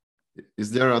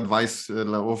 Is there advice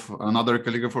of another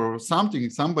calligrapher or somebody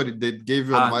that gave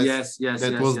you advice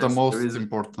that was the most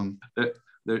important?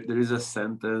 There is a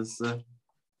sentence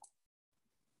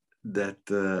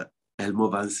that Elmo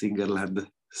van Singerland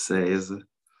says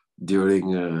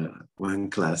during one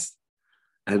class,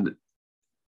 and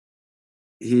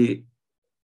he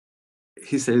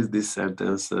says this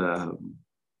sentence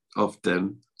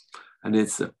often, and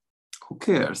it's who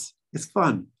cares? It's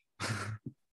fun.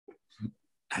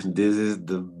 And this is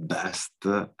the best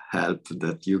help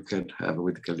that you can have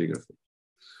with calligraphy.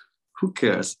 Who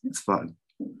cares? It's fun.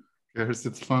 Who cares?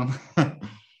 It's fun.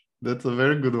 That's a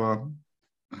very good one.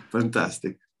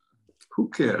 Fantastic. Who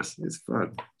cares? It's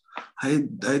fun. I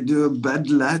do a bad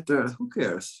letter. Who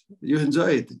cares? You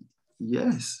enjoy it?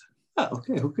 Yes. Ah,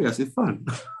 okay, who cares? It's fun.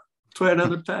 Try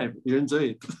another time. You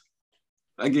enjoy it.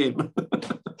 Again.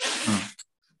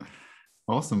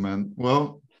 Awesome, man.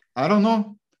 Well, I don't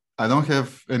know. I don't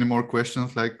have any more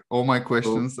questions. Like all my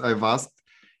questions I've asked.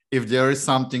 If there is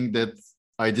something that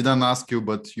I didn't ask you,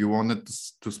 but you wanted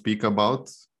to speak about,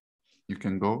 you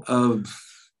can go.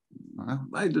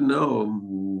 I don't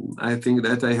know. I think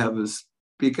that I have to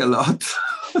speak a lot.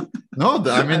 No,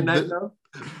 I mean...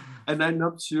 and I'm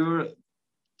not sure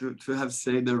to have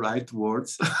said the right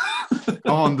words.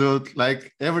 Come on, dude.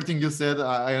 Like everything you said,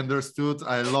 I understood,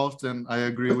 I loved, and I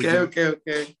agree with you. Okay.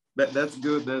 That's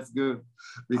good.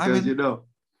 Because,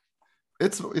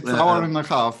 it's an hour and a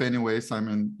half anyways. I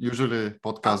mean, usually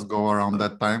podcasts go around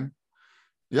that time.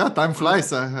 Yeah, time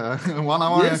flies. 1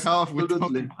 hour and a half.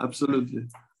 Absolutely.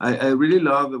 I really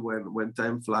love when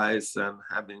time flies and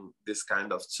having this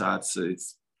kind of chats.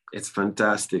 It's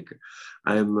fantastic.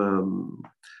 I'm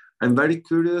very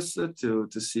curious to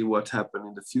see what happens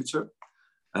in the future.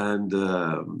 And,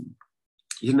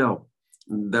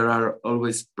 there are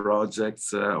always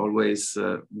projects, always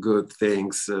good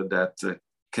things that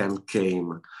can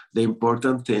come. The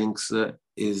important things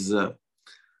is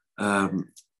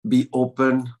be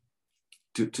open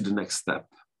to the next step,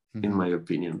 in my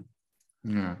opinion.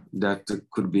 Yeah, that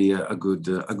could be a good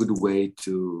way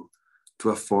to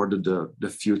afford the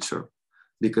future,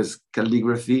 because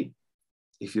calligraphy,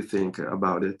 if you think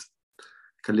about it,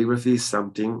 calligraphy is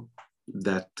something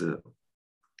that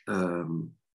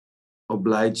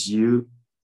oblige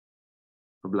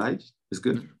is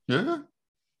good. Yeah,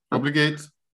 obligate,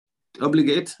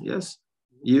 yes,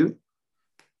 you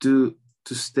to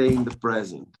stay in the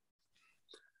present,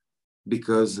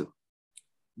 because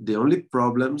the only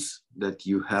problems that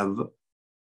you have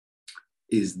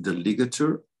is the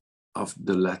ligature of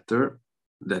the letter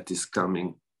that is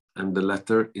coming, and the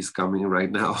letter is coming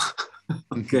right now.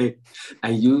 Okay,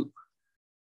 and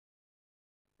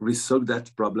resolve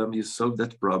that problem, you solve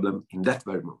that problem in that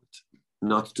very moment,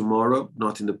 not tomorrow,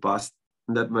 not in the past,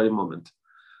 in that very moment.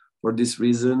 For this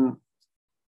reason,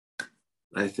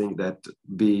 I think that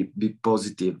be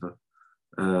positive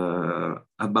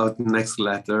about next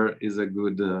letter is a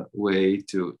good way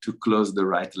to close the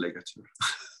right ligature.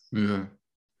 Yeah,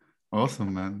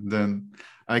 awesome, man. Then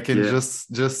I can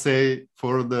just say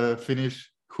for the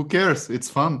finish, who cares? It's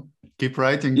fun. Keep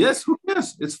writing. Yes, who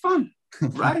cares? It's fun,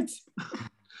 right?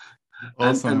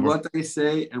 Awesome. And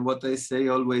what I say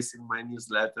always in my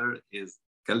newsletter is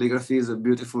calligraphy is a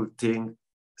beautiful thing.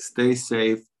 Stay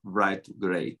safe, write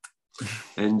great.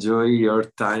 Enjoy your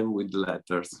time with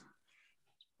letters.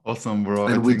 Awesome, bro.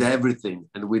 And with everything.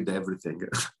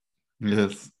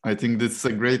 Yes, I think this is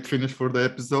a great finish for the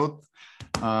episode.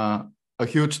 A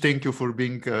huge thank you for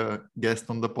being a guest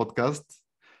on the podcast.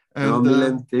 And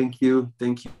Milan, thank you.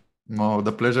 No,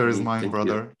 the pleasure is mine,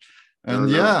 brother.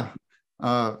 And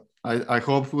I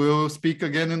hope we'll speak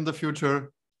again in the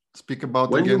future. Speak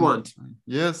about when again. You want.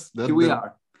 Yes, here we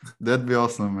are. That'd be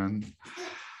awesome, man.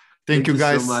 Thank you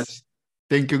guys so much.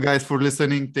 Thank you guys for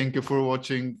listening. Thank you for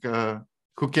watching.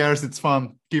 Who cares? It's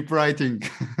fun. Keep writing.